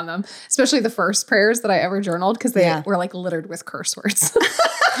back on them, especially the first prayers that I ever journaled because they were littered with curse words.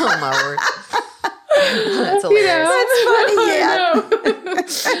 Oh my word. That's hilarious. That's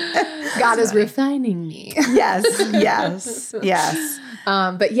funny. Yeah. God is refining me. Yes.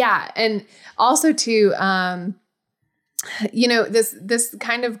 But yeah. And also too, this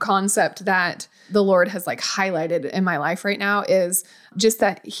kind of concept that the Lord has highlighted in my life right now is just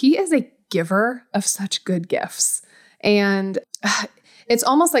that he is a giver of such good gifts. And it's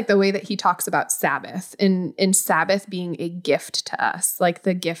almost like the way that he talks about Sabbath, in Sabbath being a gift to us, like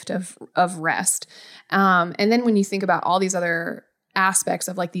the gift of rest. And then when you think about all these other aspects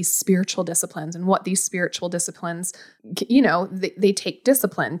of like these spiritual disciplines and what these spiritual disciplines, they take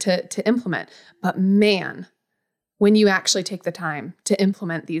discipline to implement. But man, when you actually take the time to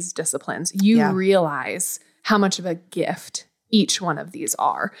implement these disciplines, you realize how much of a gift each one of these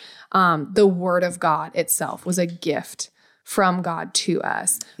are. The word of God itself was a gift from God to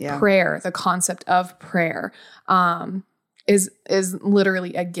us. Yeah. Prayer, the concept of prayer, is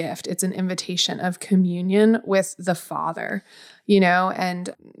literally a gift. It's an invitation of communion with the Father,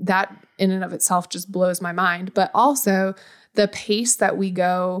 and that in and of itself just blows my mind. But also the pace that we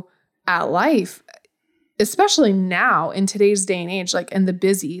go at life, especially now in today's day and age, like in the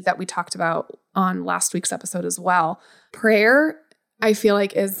busy that we talked about on last week's episode as well. Prayer, I feel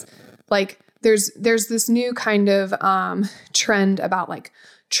like, is like there's this new kind of trend about like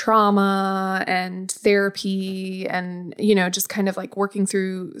trauma and therapy and, just kind of like working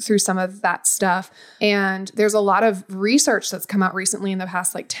through some of that stuff. And there's a lot of research that's come out recently in the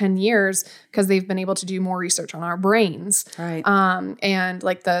past like 10 years because they've been able to do more research on our brains. Right. And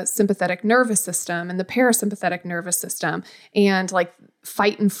like the sympathetic nervous system and the parasympathetic nervous system and like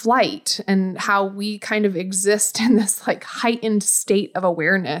fight and flight and how we kind of exist in this like heightened state of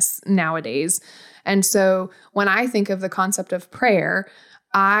awareness nowadays. And so when I think of the concept of prayer,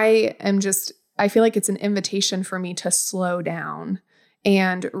 I feel like it's an invitation for me to slow down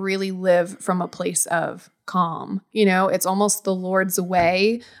and really live from a place of calm. It's almost the Lord's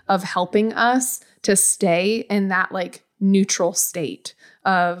way of helping us to stay in that like neutral state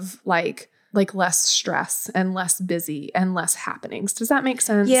of like less stress and less busy and less happenings. Does that make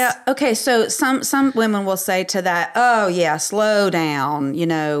sense? Yeah. Okay. So some women will say to that, oh yeah, slow down,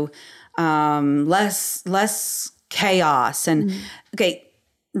 less chaos. And okay,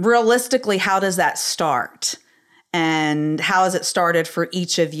 realistically, how does that start? And how has it started for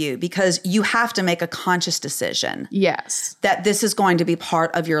each of you? Because you have to make a conscious decision. Yes. That this is going to be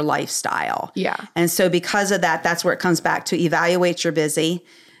part of your lifestyle. Yeah. And so because of that, that's where it comes back to evaluate your busy,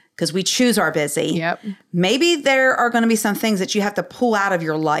 because we choose our busy. Yep. Maybe there are going to be some things that you have to pull out of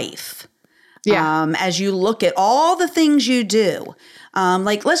your life. Yeah. As you look at all the things you do.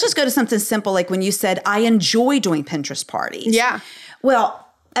 Like, let's just go to something simple. Like when you said, I enjoy doing Pinterest parties. Yeah. Well,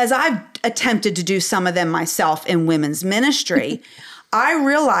 as I've attempted to do some of them myself in women's ministry, I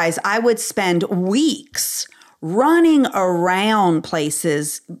realized I would spend weeks running around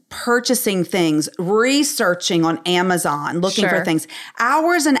places, purchasing things, researching on Amazon, looking for things,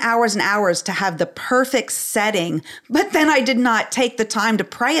 hours and hours and hours to have the perfect setting. But then I did not take the time to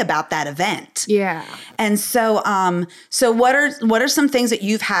pray about that event. Yeah. And so, so what are some things that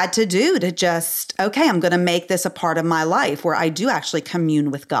you've had to do to just, okay, I'm going to make this a part of my life where I do actually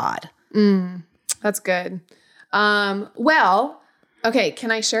commune with God? That's good. Well, okay, can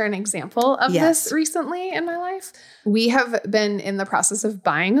I share an example of this recently in my life? We have been in the process of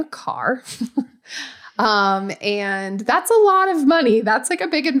buying a car. And that's a lot of money. That's like a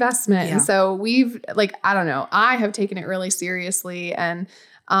big investment. Yeah. And so we've I have taken it really seriously and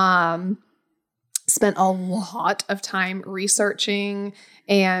spent a lot of time researching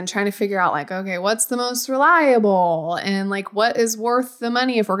and trying to figure out like, okay, what's the most reliable and like what is worth the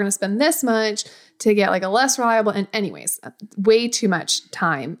money if we're going to spend this much to get like a less reliable. And anyways, way too much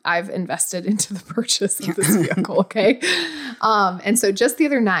time I've invested into the purchase of this vehicle. Okay. And so just the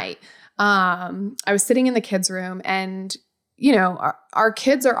other night, I was sitting in the kids' room and, our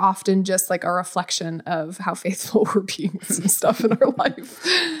kids are often just like a reflection of how faithful we're being with some stuff in our life.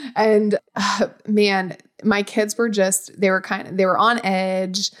 And man, my kids were they were on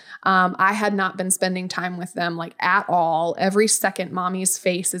edge. I had not been spending time with them like at all. Every second mommy's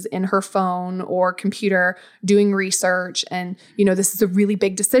face is in her phone or computer doing research. And, this is a really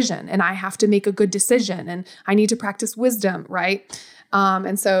big decision and I have to make a good decision and I need to practice wisdom. Right.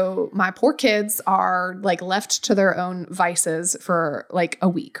 And so my poor kids are like left to their own vices for like a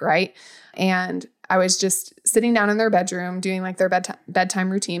week. Right. And I was just sitting down in their bedroom doing like their bedtime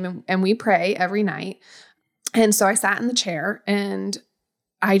routine and we pray every night. And so I sat in the chair and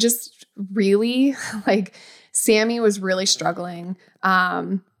I just really like Sammy was really struggling.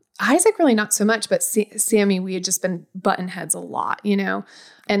 Isaac really not so much, but Sammy, we had just been button heads a lot,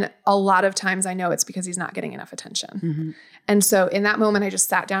 and a lot of times I know it's because he's not getting enough attention. Mm-hmm. And so in that moment, I just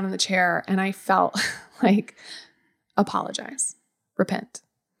sat down in the chair and I felt like apologize, repent.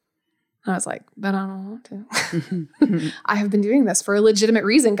 And I was like, but I don't want to. I have been doing this for a legitimate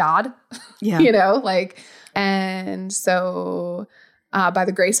reason, God. Yeah. And so by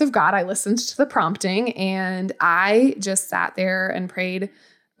the grace of God, I listened to the prompting and I just sat there and prayed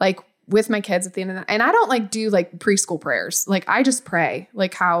like with my kids at the end of the night. And I don't like do like preschool prayers. Like I just pray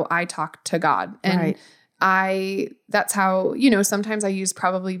like how I talk to God. And that's how, sometimes I use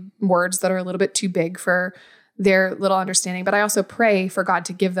probably words that are a little bit too big for their little understanding, but I also pray for God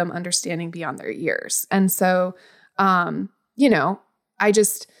to give them understanding beyond their ears. And so, I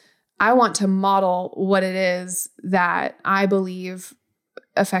want to model what it is that I believe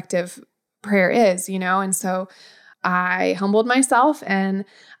effective prayer is, and so I humbled myself and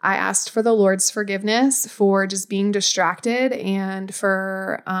I asked for the Lord's forgiveness for just being distracted and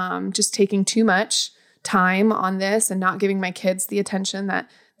for just taking too much time on this and not giving my kids the attention that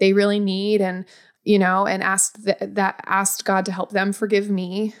they really need, and asked God to help them forgive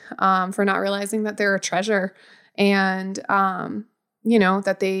me for not realizing that they're a treasure and that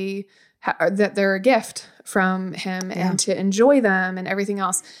that they're a gift from Him and to enjoy them and everything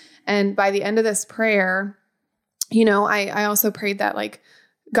else. And by the end of this prayer, I also prayed that like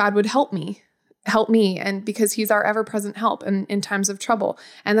God would help me, and because He's our ever-present help in times of trouble.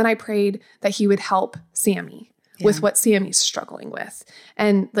 And then I prayed that He would help Sammy with what Sammy's struggling with,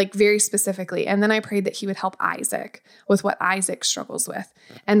 and like very specifically. And then I prayed that He would help Isaac with what Isaac struggles with.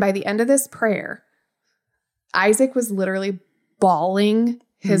 And by the end of this prayer, Isaac was literally bawling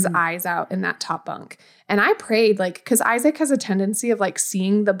his eyes out in that top bunk. And I prayed like, cause Isaac has a tendency of like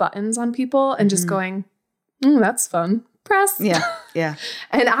seeing the buttons on people and just going, that's fun. Press. Yeah. Yeah.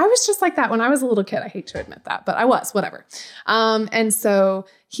 And I was just like that when I was a little kid. I hate to admit that, but I was, whatever. And so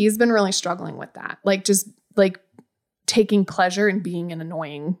he's been really struggling with that. Like just like taking pleasure in being an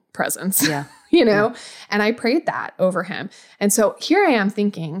annoying presence, and I prayed that over him. And so here I am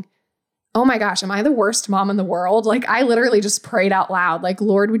thinking, oh my gosh, am I the worst mom in the world? Like I literally just prayed out loud, like,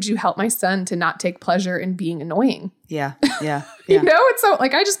 Lord, would you help my son to not take pleasure in being annoying? Yeah. Yeah. And so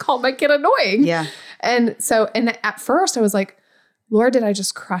like, I just called my kid annoying. Yeah. And so, and at first I was like, Lord, did I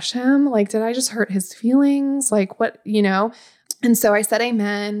just crush him? Like, did I just hurt his feelings? Like what, And so I said,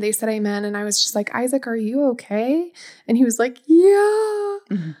 amen. They said amen. And I was just like, Isaac, are you okay? And he was like, yeah.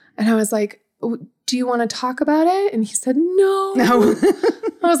 Mm-hmm. And I was like, do you want to talk about it? And he said, no.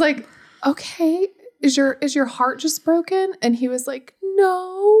 I was like, okay, is your heart just broken? And he was like,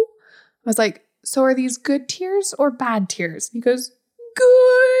 no. I was like, so are these good tears or bad tears? And he goes,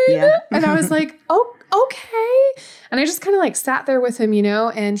 good. Yeah. And I was like, oh, okay. And I just kind of like sat there with him,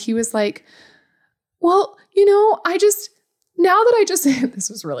 and he was like, well, this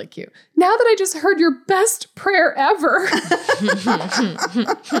was really cute. Now that I just heard your best prayer ever.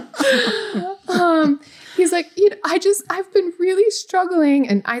 He's like, I've been really struggling.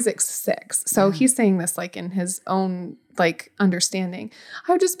 And Isaac's 6. So he's saying this like in his own like understanding.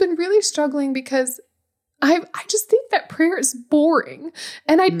 I've just been really struggling because I just think that prayer is boring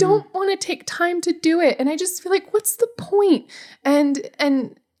and I don't want to take time to do it. And I just feel like, what's the point? And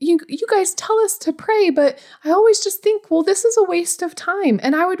you guys tell us to pray, but I always just think, well, this is a waste of time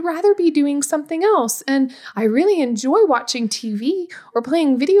and I would rather be doing something else. And I really enjoy watching TV or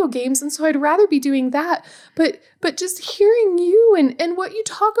playing video games. And so I'd rather be doing that. But just hearing you and what you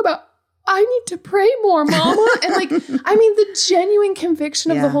talk about, I need to pray more, Mama. And like, the genuine conviction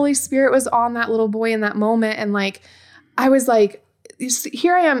of the Holy Spirit was on that little boy in that moment. And like, I was like,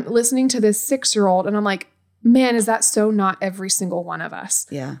 here I am listening to this 6-year-old and I'm like, man, is that so not every single one of us?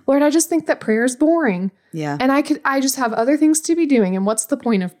 Yeah. Lord, I just think that prayer is boring. Yeah. And I just have other things to be doing. And what's the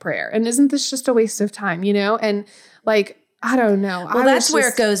point of prayer? And isn't this just a waste of time, And like, I don't know. Well, that's where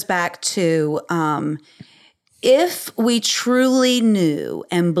it goes back to, if we truly knew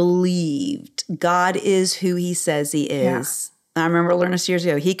and believed God is who He says He is. Yeah. I remember learning this years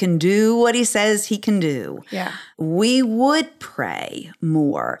ago. He can do what He says He can do. Yeah. We would pray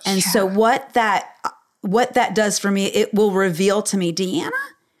more. And so what that does for me, it will reveal to me, Deanna,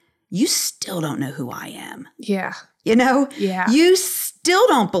 you still don't know who I am. Yeah. Yeah. You still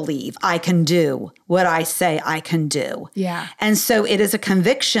don't believe I can do what I say I can do. Yeah. And so it is a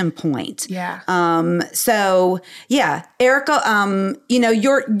conviction point. Yeah. So yeah, Erika,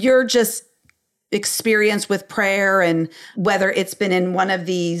 your just experience with prayer and whether it's been in one of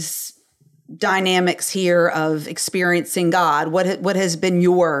these dynamics here of experiencing God, what has been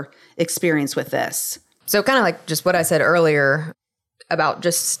your experience with this? So kind of like just what I said earlier about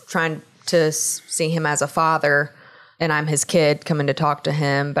just trying to see Him as a father, and I'm His kid coming to talk to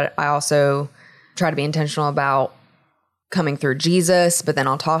Him, but I also try to be intentional about coming through Jesus, but then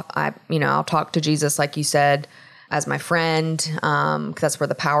I'll talk to Jesus, like you said, as my friend, because that's where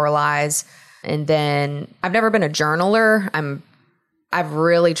the power lies. And then I've never been a journaler. I'm I've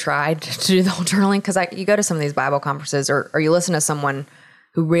really tried to do the whole journaling because you go to some of these Bible conferences or you listen to someone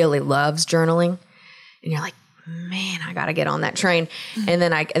who really loves journaling and you're like, man, I got to get on that train. And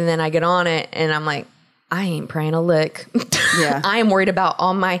then I get on it and I'm like, I ain't praying a lick. Yeah. I am worried about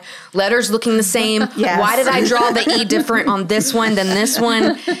all my letters looking the same. Yes. Why did I draw the E different on this one than this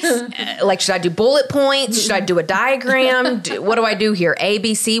one? Like, should I do bullet points? Should I do a diagram? What do I do here? A,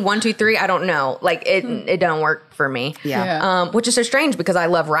 B, C, 1, 2, 3? I don't know. Like, it don't work for me. Yeah. Which is so strange because I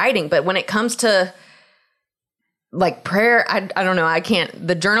love writing. But when it comes to like prayer, I don't know. I can't.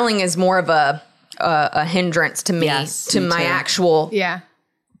 The journaling is more of a hindrance to me, Yes, me my too. actual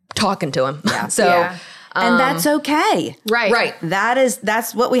talking to him. Yeah. So. And that's okay. Right.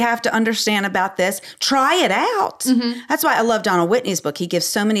 That's what we have to understand about this. Try it out. That's why I love Donald Whitney's book. He gives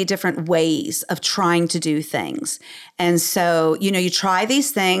so many different ways of trying to do things. And so, you try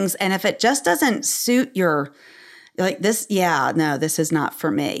these things, and if it just doesn't suit your, like this, this is not for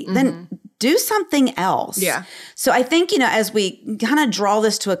me, then do something else. Yeah. So I think, as we kind of draw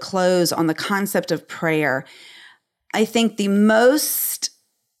this to a close on the concept of prayer, I think the most,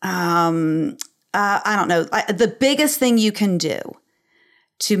 the biggest thing you can do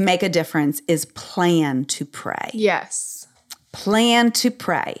to make a difference is plan to pray. Yes. Plan to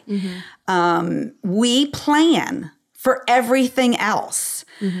pray. We plan for everything else.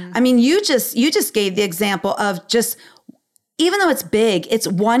 I mean, you just gave the example of just, even though it's big, it's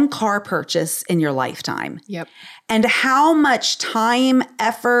one car purchase in your lifetime. Yep. And how much time,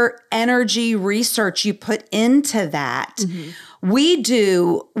 effort, energy, research you put into that. We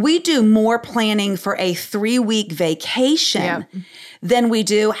do more planning for a 3-week vacation than we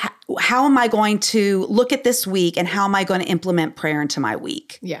do how am I going to look at this week and how am I going to implement prayer into my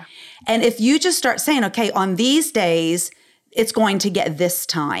week? Yeah. And if you just start saying, okay, on these days, it's going to get this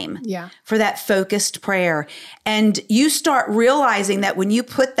time for that focused prayer. And you start realizing that when you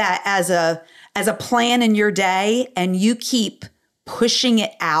put that as a plan in your day and you keep pushing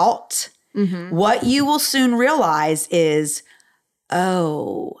it out, what you will soon realize is,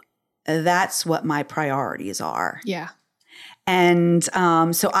 oh, that's what my priorities are. Yeah. And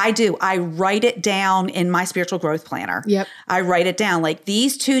so I write it down in my spiritual growth planner. Yep. I write it down like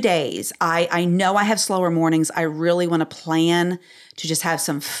these 2 days. I know I have slower mornings. I really want to plan to just have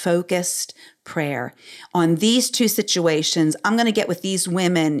some focused prayer. On these 2 situations, I'm going to get with these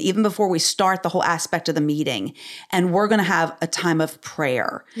women even before we start the whole aspect of the meeting. And we're going to have a time of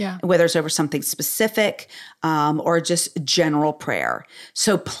prayer, whether it's over something specific or just general prayer.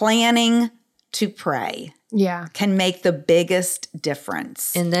 So planning to pray can make the biggest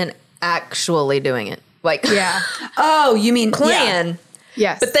difference. And then actually doing it. Like, Oh, you mean plan.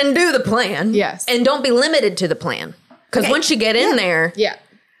 Yes. But then do the plan. Yes. And don't be limited to the plan. Because once you get in there,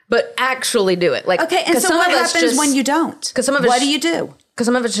 but actually do it. Like, okay, and so what happens when you don't? Because some of us, what do you do? Because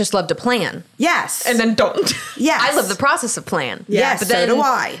some of us just love to plan. Yes. And then don't. Yes. I love the process of plan. Yes, But then so do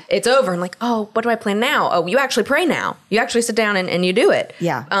I. It's over. I'm like, oh, what do I plan now? Oh, you actually pray now. You actually sit down and you do it.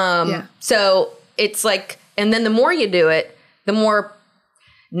 Yeah. So it's like, and then the more you do it, the more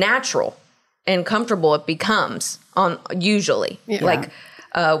natural and comfortable it becomes usually. Like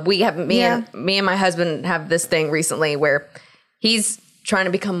we have, me and my husband have this thing recently where he's trying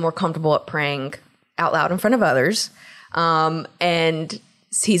to become more comfortable at praying out loud in front of others. And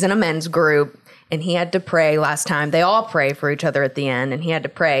he's in a men's group and he had to pray last time. They all pray for each other at the end and he had to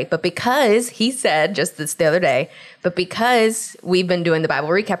pray. But because he said just this the other day, but because we've been doing the Bible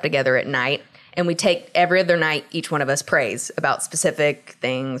recap together at night and we take every other night, each one of us prays about specific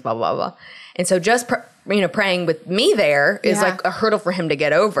things, blah, blah, blah. And so just, praying with me there is like a hurdle for him to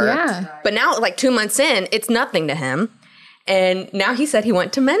get over. Yeah. But now like 2 months in, it's nothing to him. And now he said he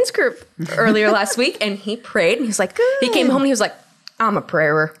went to men's group earlier last week and he prayed and he's like, he came home and he was like, I'm a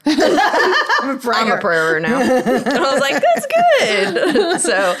prayer. I'm a prayer now. And I was like, that's good.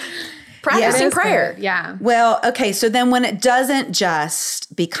 So practicing prayer. Good. Yeah. Well, okay. So then when it doesn't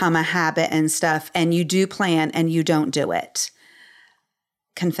just become a habit and stuff and you do plan and you don't do it,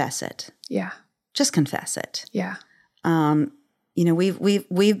 confess it. Yeah. Just confess it. Yeah.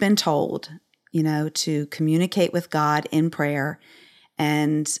 We've been told, to communicate with God in prayer.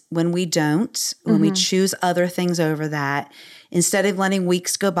 And when we don't, when we choose other things over that, instead of letting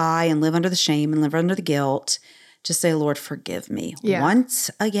weeks go by and live under the shame and live under the guilt, just say, Lord, forgive me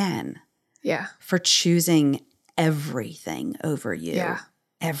once again for choosing everything over you. Yeah.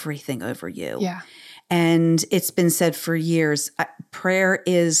 Everything over you. Yeah. And it's been said for years, prayer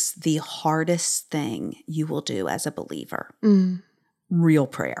is the hardest thing you will do as a believer. Real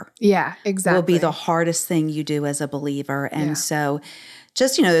prayer. Yeah, exactly. Will be the hardest thing you do as a believer. And so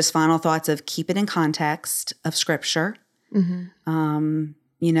just, those final thoughts of keep it in context of Scripture.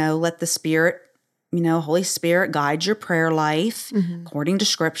 Let the Spirit, Holy Spirit guide your prayer life according to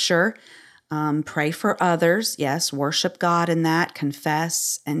Scripture. Pray for others. Yes, worship God in that,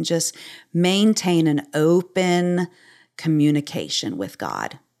 confess, and just maintain an open communication with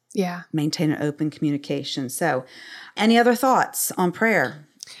God. Yeah. Maintain an open communication. So, any other thoughts on prayer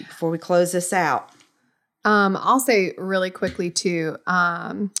before we close this out? I'll say really quickly too,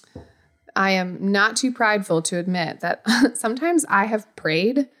 I am not too prideful to admit that sometimes I have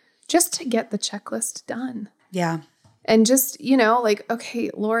prayed just to get the checklist done. Yeah. And just,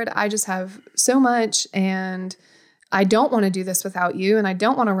 okay, Lord, I just have so much and I don't want to do this without you, and I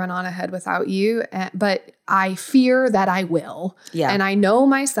don't want to run on ahead without you, but I fear that I will. Yeah. And I know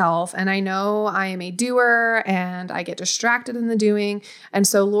myself, and I know I am a doer, and I get distracted in the doing. And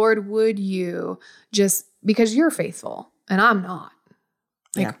so, Lord, would you just, because you're faithful and I'm not.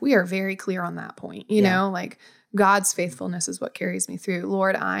 We are very clear on that point, God's faithfulness is what carries me through.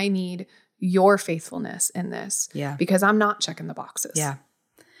 Lord, I need your faithfulness in this because I'm not checking the boxes. Yeah.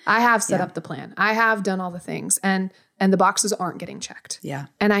 I have set up the plan. I have done all the things and the boxes aren't getting checked. Yeah.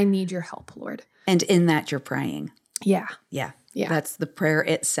 And I need your help, Lord. And in that you're praying. Yeah. Yeah. Yeah. That's the prayer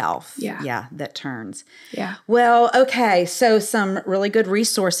itself. Yeah. Yeah. That turns. Yeah. Well, okay. So some really good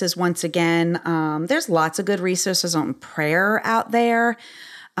resources once again. There's lots of good resources on prayer out there.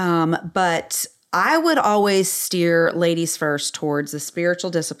 But I would always steer ladies first towards The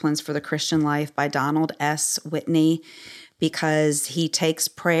Spiritual Disciplines for the Christian Life by Donald S. Whitney, because he takes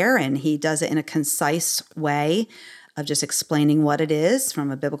prayer and he does it in a concise way of just explaining what it is from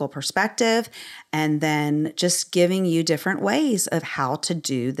a biblical perspective, and then just giving you different ways of how to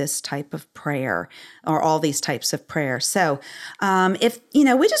do this type of prayer or all these types of prayer. So if,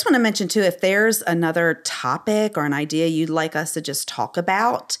 we just want to mention too, if there's another topic or an idea you'd like us to just talk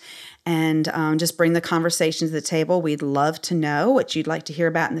about and just bring the conversation to the table, we'd love to know what you'd like to hear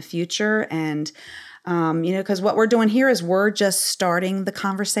about in the future. And because what we're doing here is we're just starting the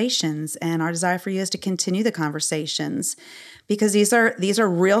conversations, and our desire for you is to continue the conversations, because these are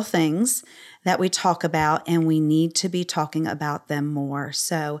real things that we talk about, and we need to be talking about them more.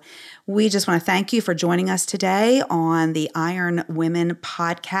 So we just want to thank you for joining us today on the Iron Women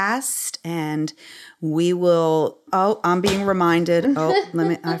podcast, and we will, I'm being reminded,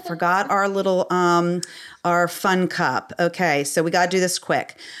 I forgot our little, our fun cup. Okay, so we got to do this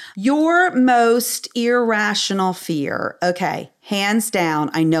quick. Your most irrational fear. Okay, hands down,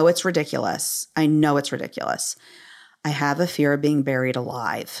 I know it's ridiculous. I have a fear of being buried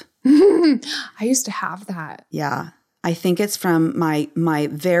alive. I used to have that. Yeah. I think it's from my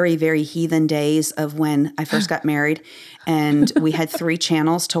very, very heathen days of when I first got married, and we had 3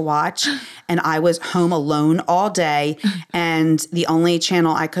 channels to watch, and I was home alone all day, and the only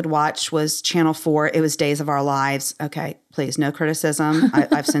channel I could watch was Channel 4. It was Days of Our Lives. Okay, please, no criticism.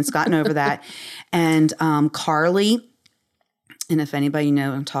 I've since gotten over that. And Carly, and if anybody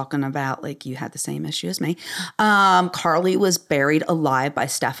know I'm talking about, like, you had the same issue as me. Carly was buried alive by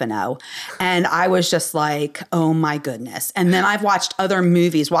Stefano. And I was just like, oh my goodness. And then I've watched other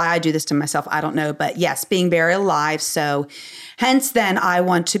movies. Why I do this to myself, I don't know. But yes, being buried alive. So hence then I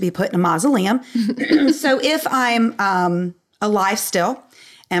want to be put in a mausoleum. So if I'm alive still,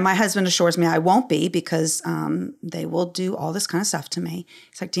 and my husband assures me I won't be, because they will do all this kind of stuff to me.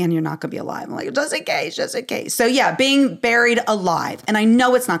 He's like, Deanna, you're not going to be alive. I'm like, just in case. So yeah, being buried alive. And I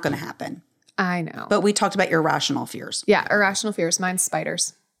know it's not going to happen. I know. But we talked about irrational fears. Yeah, irrational fears. Mine's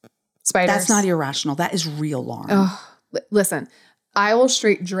spiders. That's not irrational. That is real, Lauren. Oh, listen, I will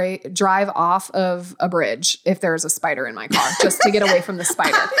straight drive off of a bridge if there's a spider in my car just to get away from the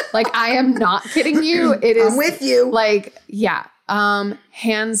spider. Like, I am not kidding you. It is. I'm with you. Like, yeah.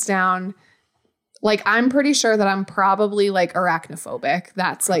 Hands down, like, I'm pretty sure that I'm probably like arachnophobic.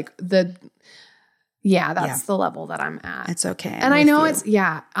 That's like the level that I'm at. It's okay. And I know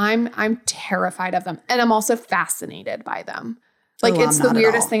I'm terrified of them. And I'm also fascinated by them. Like, it's the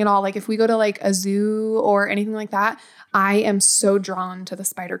weirdest thing at all. Like, if we go to like a zoo or anything like that, I am so drawn to the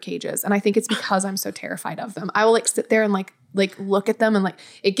spider cages. And I think it's because I'm so terrified of them. I will like sit there and like look at them, and like,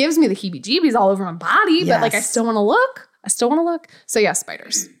 it gives me the heebie-jeebies all over my body, but like, I still want to look. So yeah,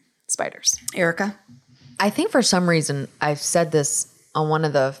 spiders. Erika? I think for some reason I've said this on one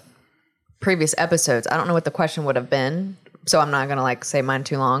of the previous episodes. I don't know what the question would have been, so I'm not going to like say mine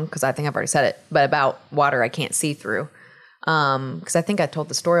too long, because I think I've already said it, but about water I can't see through. Because I think I told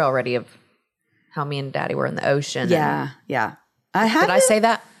the story already of how me and Daddy were in the ocean. Yeah. Did I say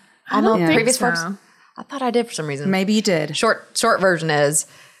that on the previous first? I thought I did for some reason. Maybe you did. Short version is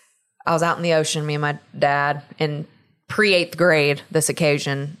I was out in the ocean, me and my dad, and pre-8th grade, this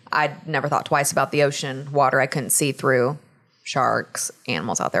occasion. I'd never thought twice about the ocean, water I couldn't see through, sharks,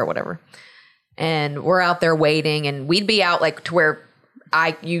 animals out there, whatever. And we're out there waiting, and we'd be out like to where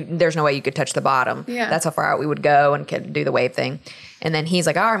there's no way you could touch the bottom. Yeah. That's how far out we would go and could do the wave thing. And then he's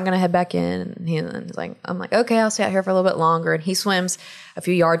like, all right, I'm going to head back in. And he's like, I'm like, okay, I'll stay out here for a little bit longer. And he swims a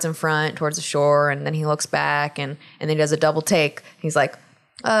few yards in front towards the shore. And then he looks back and then he does a double take. He's like,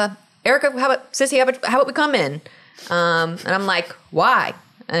 Erika, Sissy, how about we come in? And I'm like, why?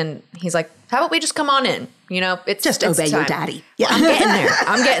 And he's like, how about we just come on in? You know, it's obey time. your daddy. Yeah, I'm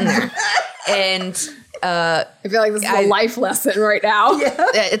getting there. And I feel like this is a life lesson right now.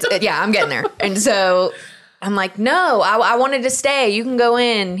 Yeah, I'm getting there. And so I'm like, no, I wanted to stay. You can go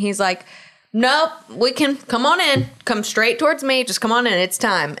in. He's like, nope, we can come on in. Come straight towards me. Just come on in. It's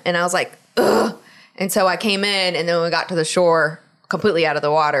time. And I was like, ugh. And so I came in, and then when we got to the shore, completely out of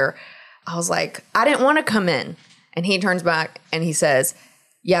the water, I was like, I didn't want to come in. And he turns back and he says,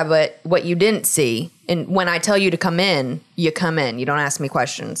 yeah, but what you didn't see, and when I tell you to come in, you come in. You don't ask me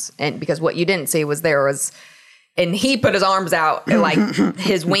questions. And because what you didn't see was and he put his arms out, like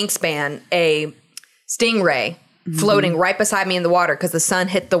his wingspan, a stingray floating right beside me in the water because the sun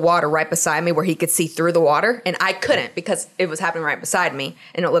hit the water right beside me where he could see through the water. And I couldn't because it was happening right beside me.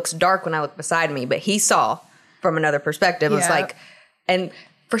 And it looks dark when I look beside me. But he saw from another perspective. It was like, and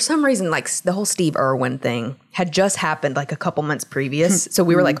for some reason, like the whole Steve Irwin thing had just happened like a couple months previous. So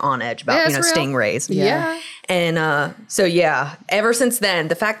we were like on edge about, stingrays. Yeah. And so, ever since then,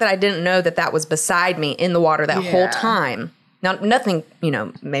 the fact that I didn't know that was beside me in the water that whole time. Now, nothing,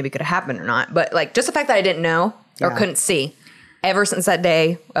 maybe could have happened or not. But like just the fact that I didn't know or couldn't see. Ever since that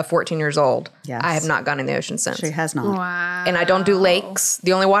day of 14 years old, I have not gone in the ocean since. She has not. Wow. And I don't do lakes.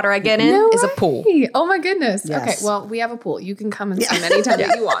 The only water I get in is a pool. Oh my goodness. Yes. Okay, well, we have a pool. You can come and swim anytime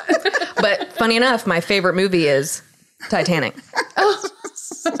that you want. But funny enough, my favorite movie is Titanic.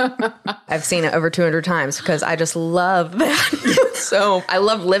 I've seen it over 200 times because I just love that. So I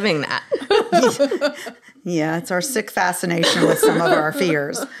love living that. Yeah, it's our sick fascination with some of our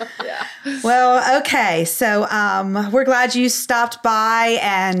fears. Well, okay. So we're glad you stopped by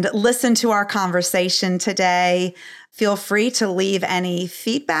and listened to our conversation today. Feel free to leave any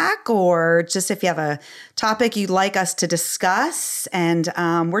feedback or just if you have a topic you'd like us to discuss. And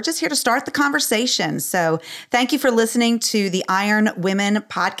we're just here to start the conversation. So thank you for listening to the Iron Women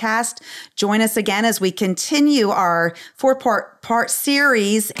podcast. Join us again as we continue our 4-part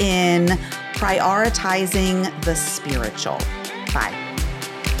series in prioritizing the spiritual. Bye.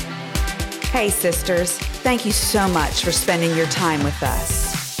 Hey, sisters. Thank you so much for spending your time with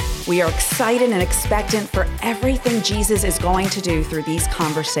us. We are excited and expectant for everything Jesus is going to do through these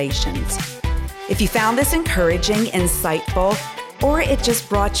conversations. If you found this encouraging, insightful, or it just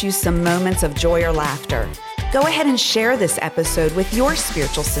brought you some moments of joy or laughter, go ahead and share this episode with your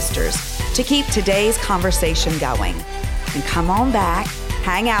spiritual sisters to keep today's conversation going. And come on back,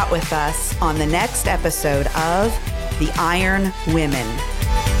 hang out with us on the next episode of The Iron Women.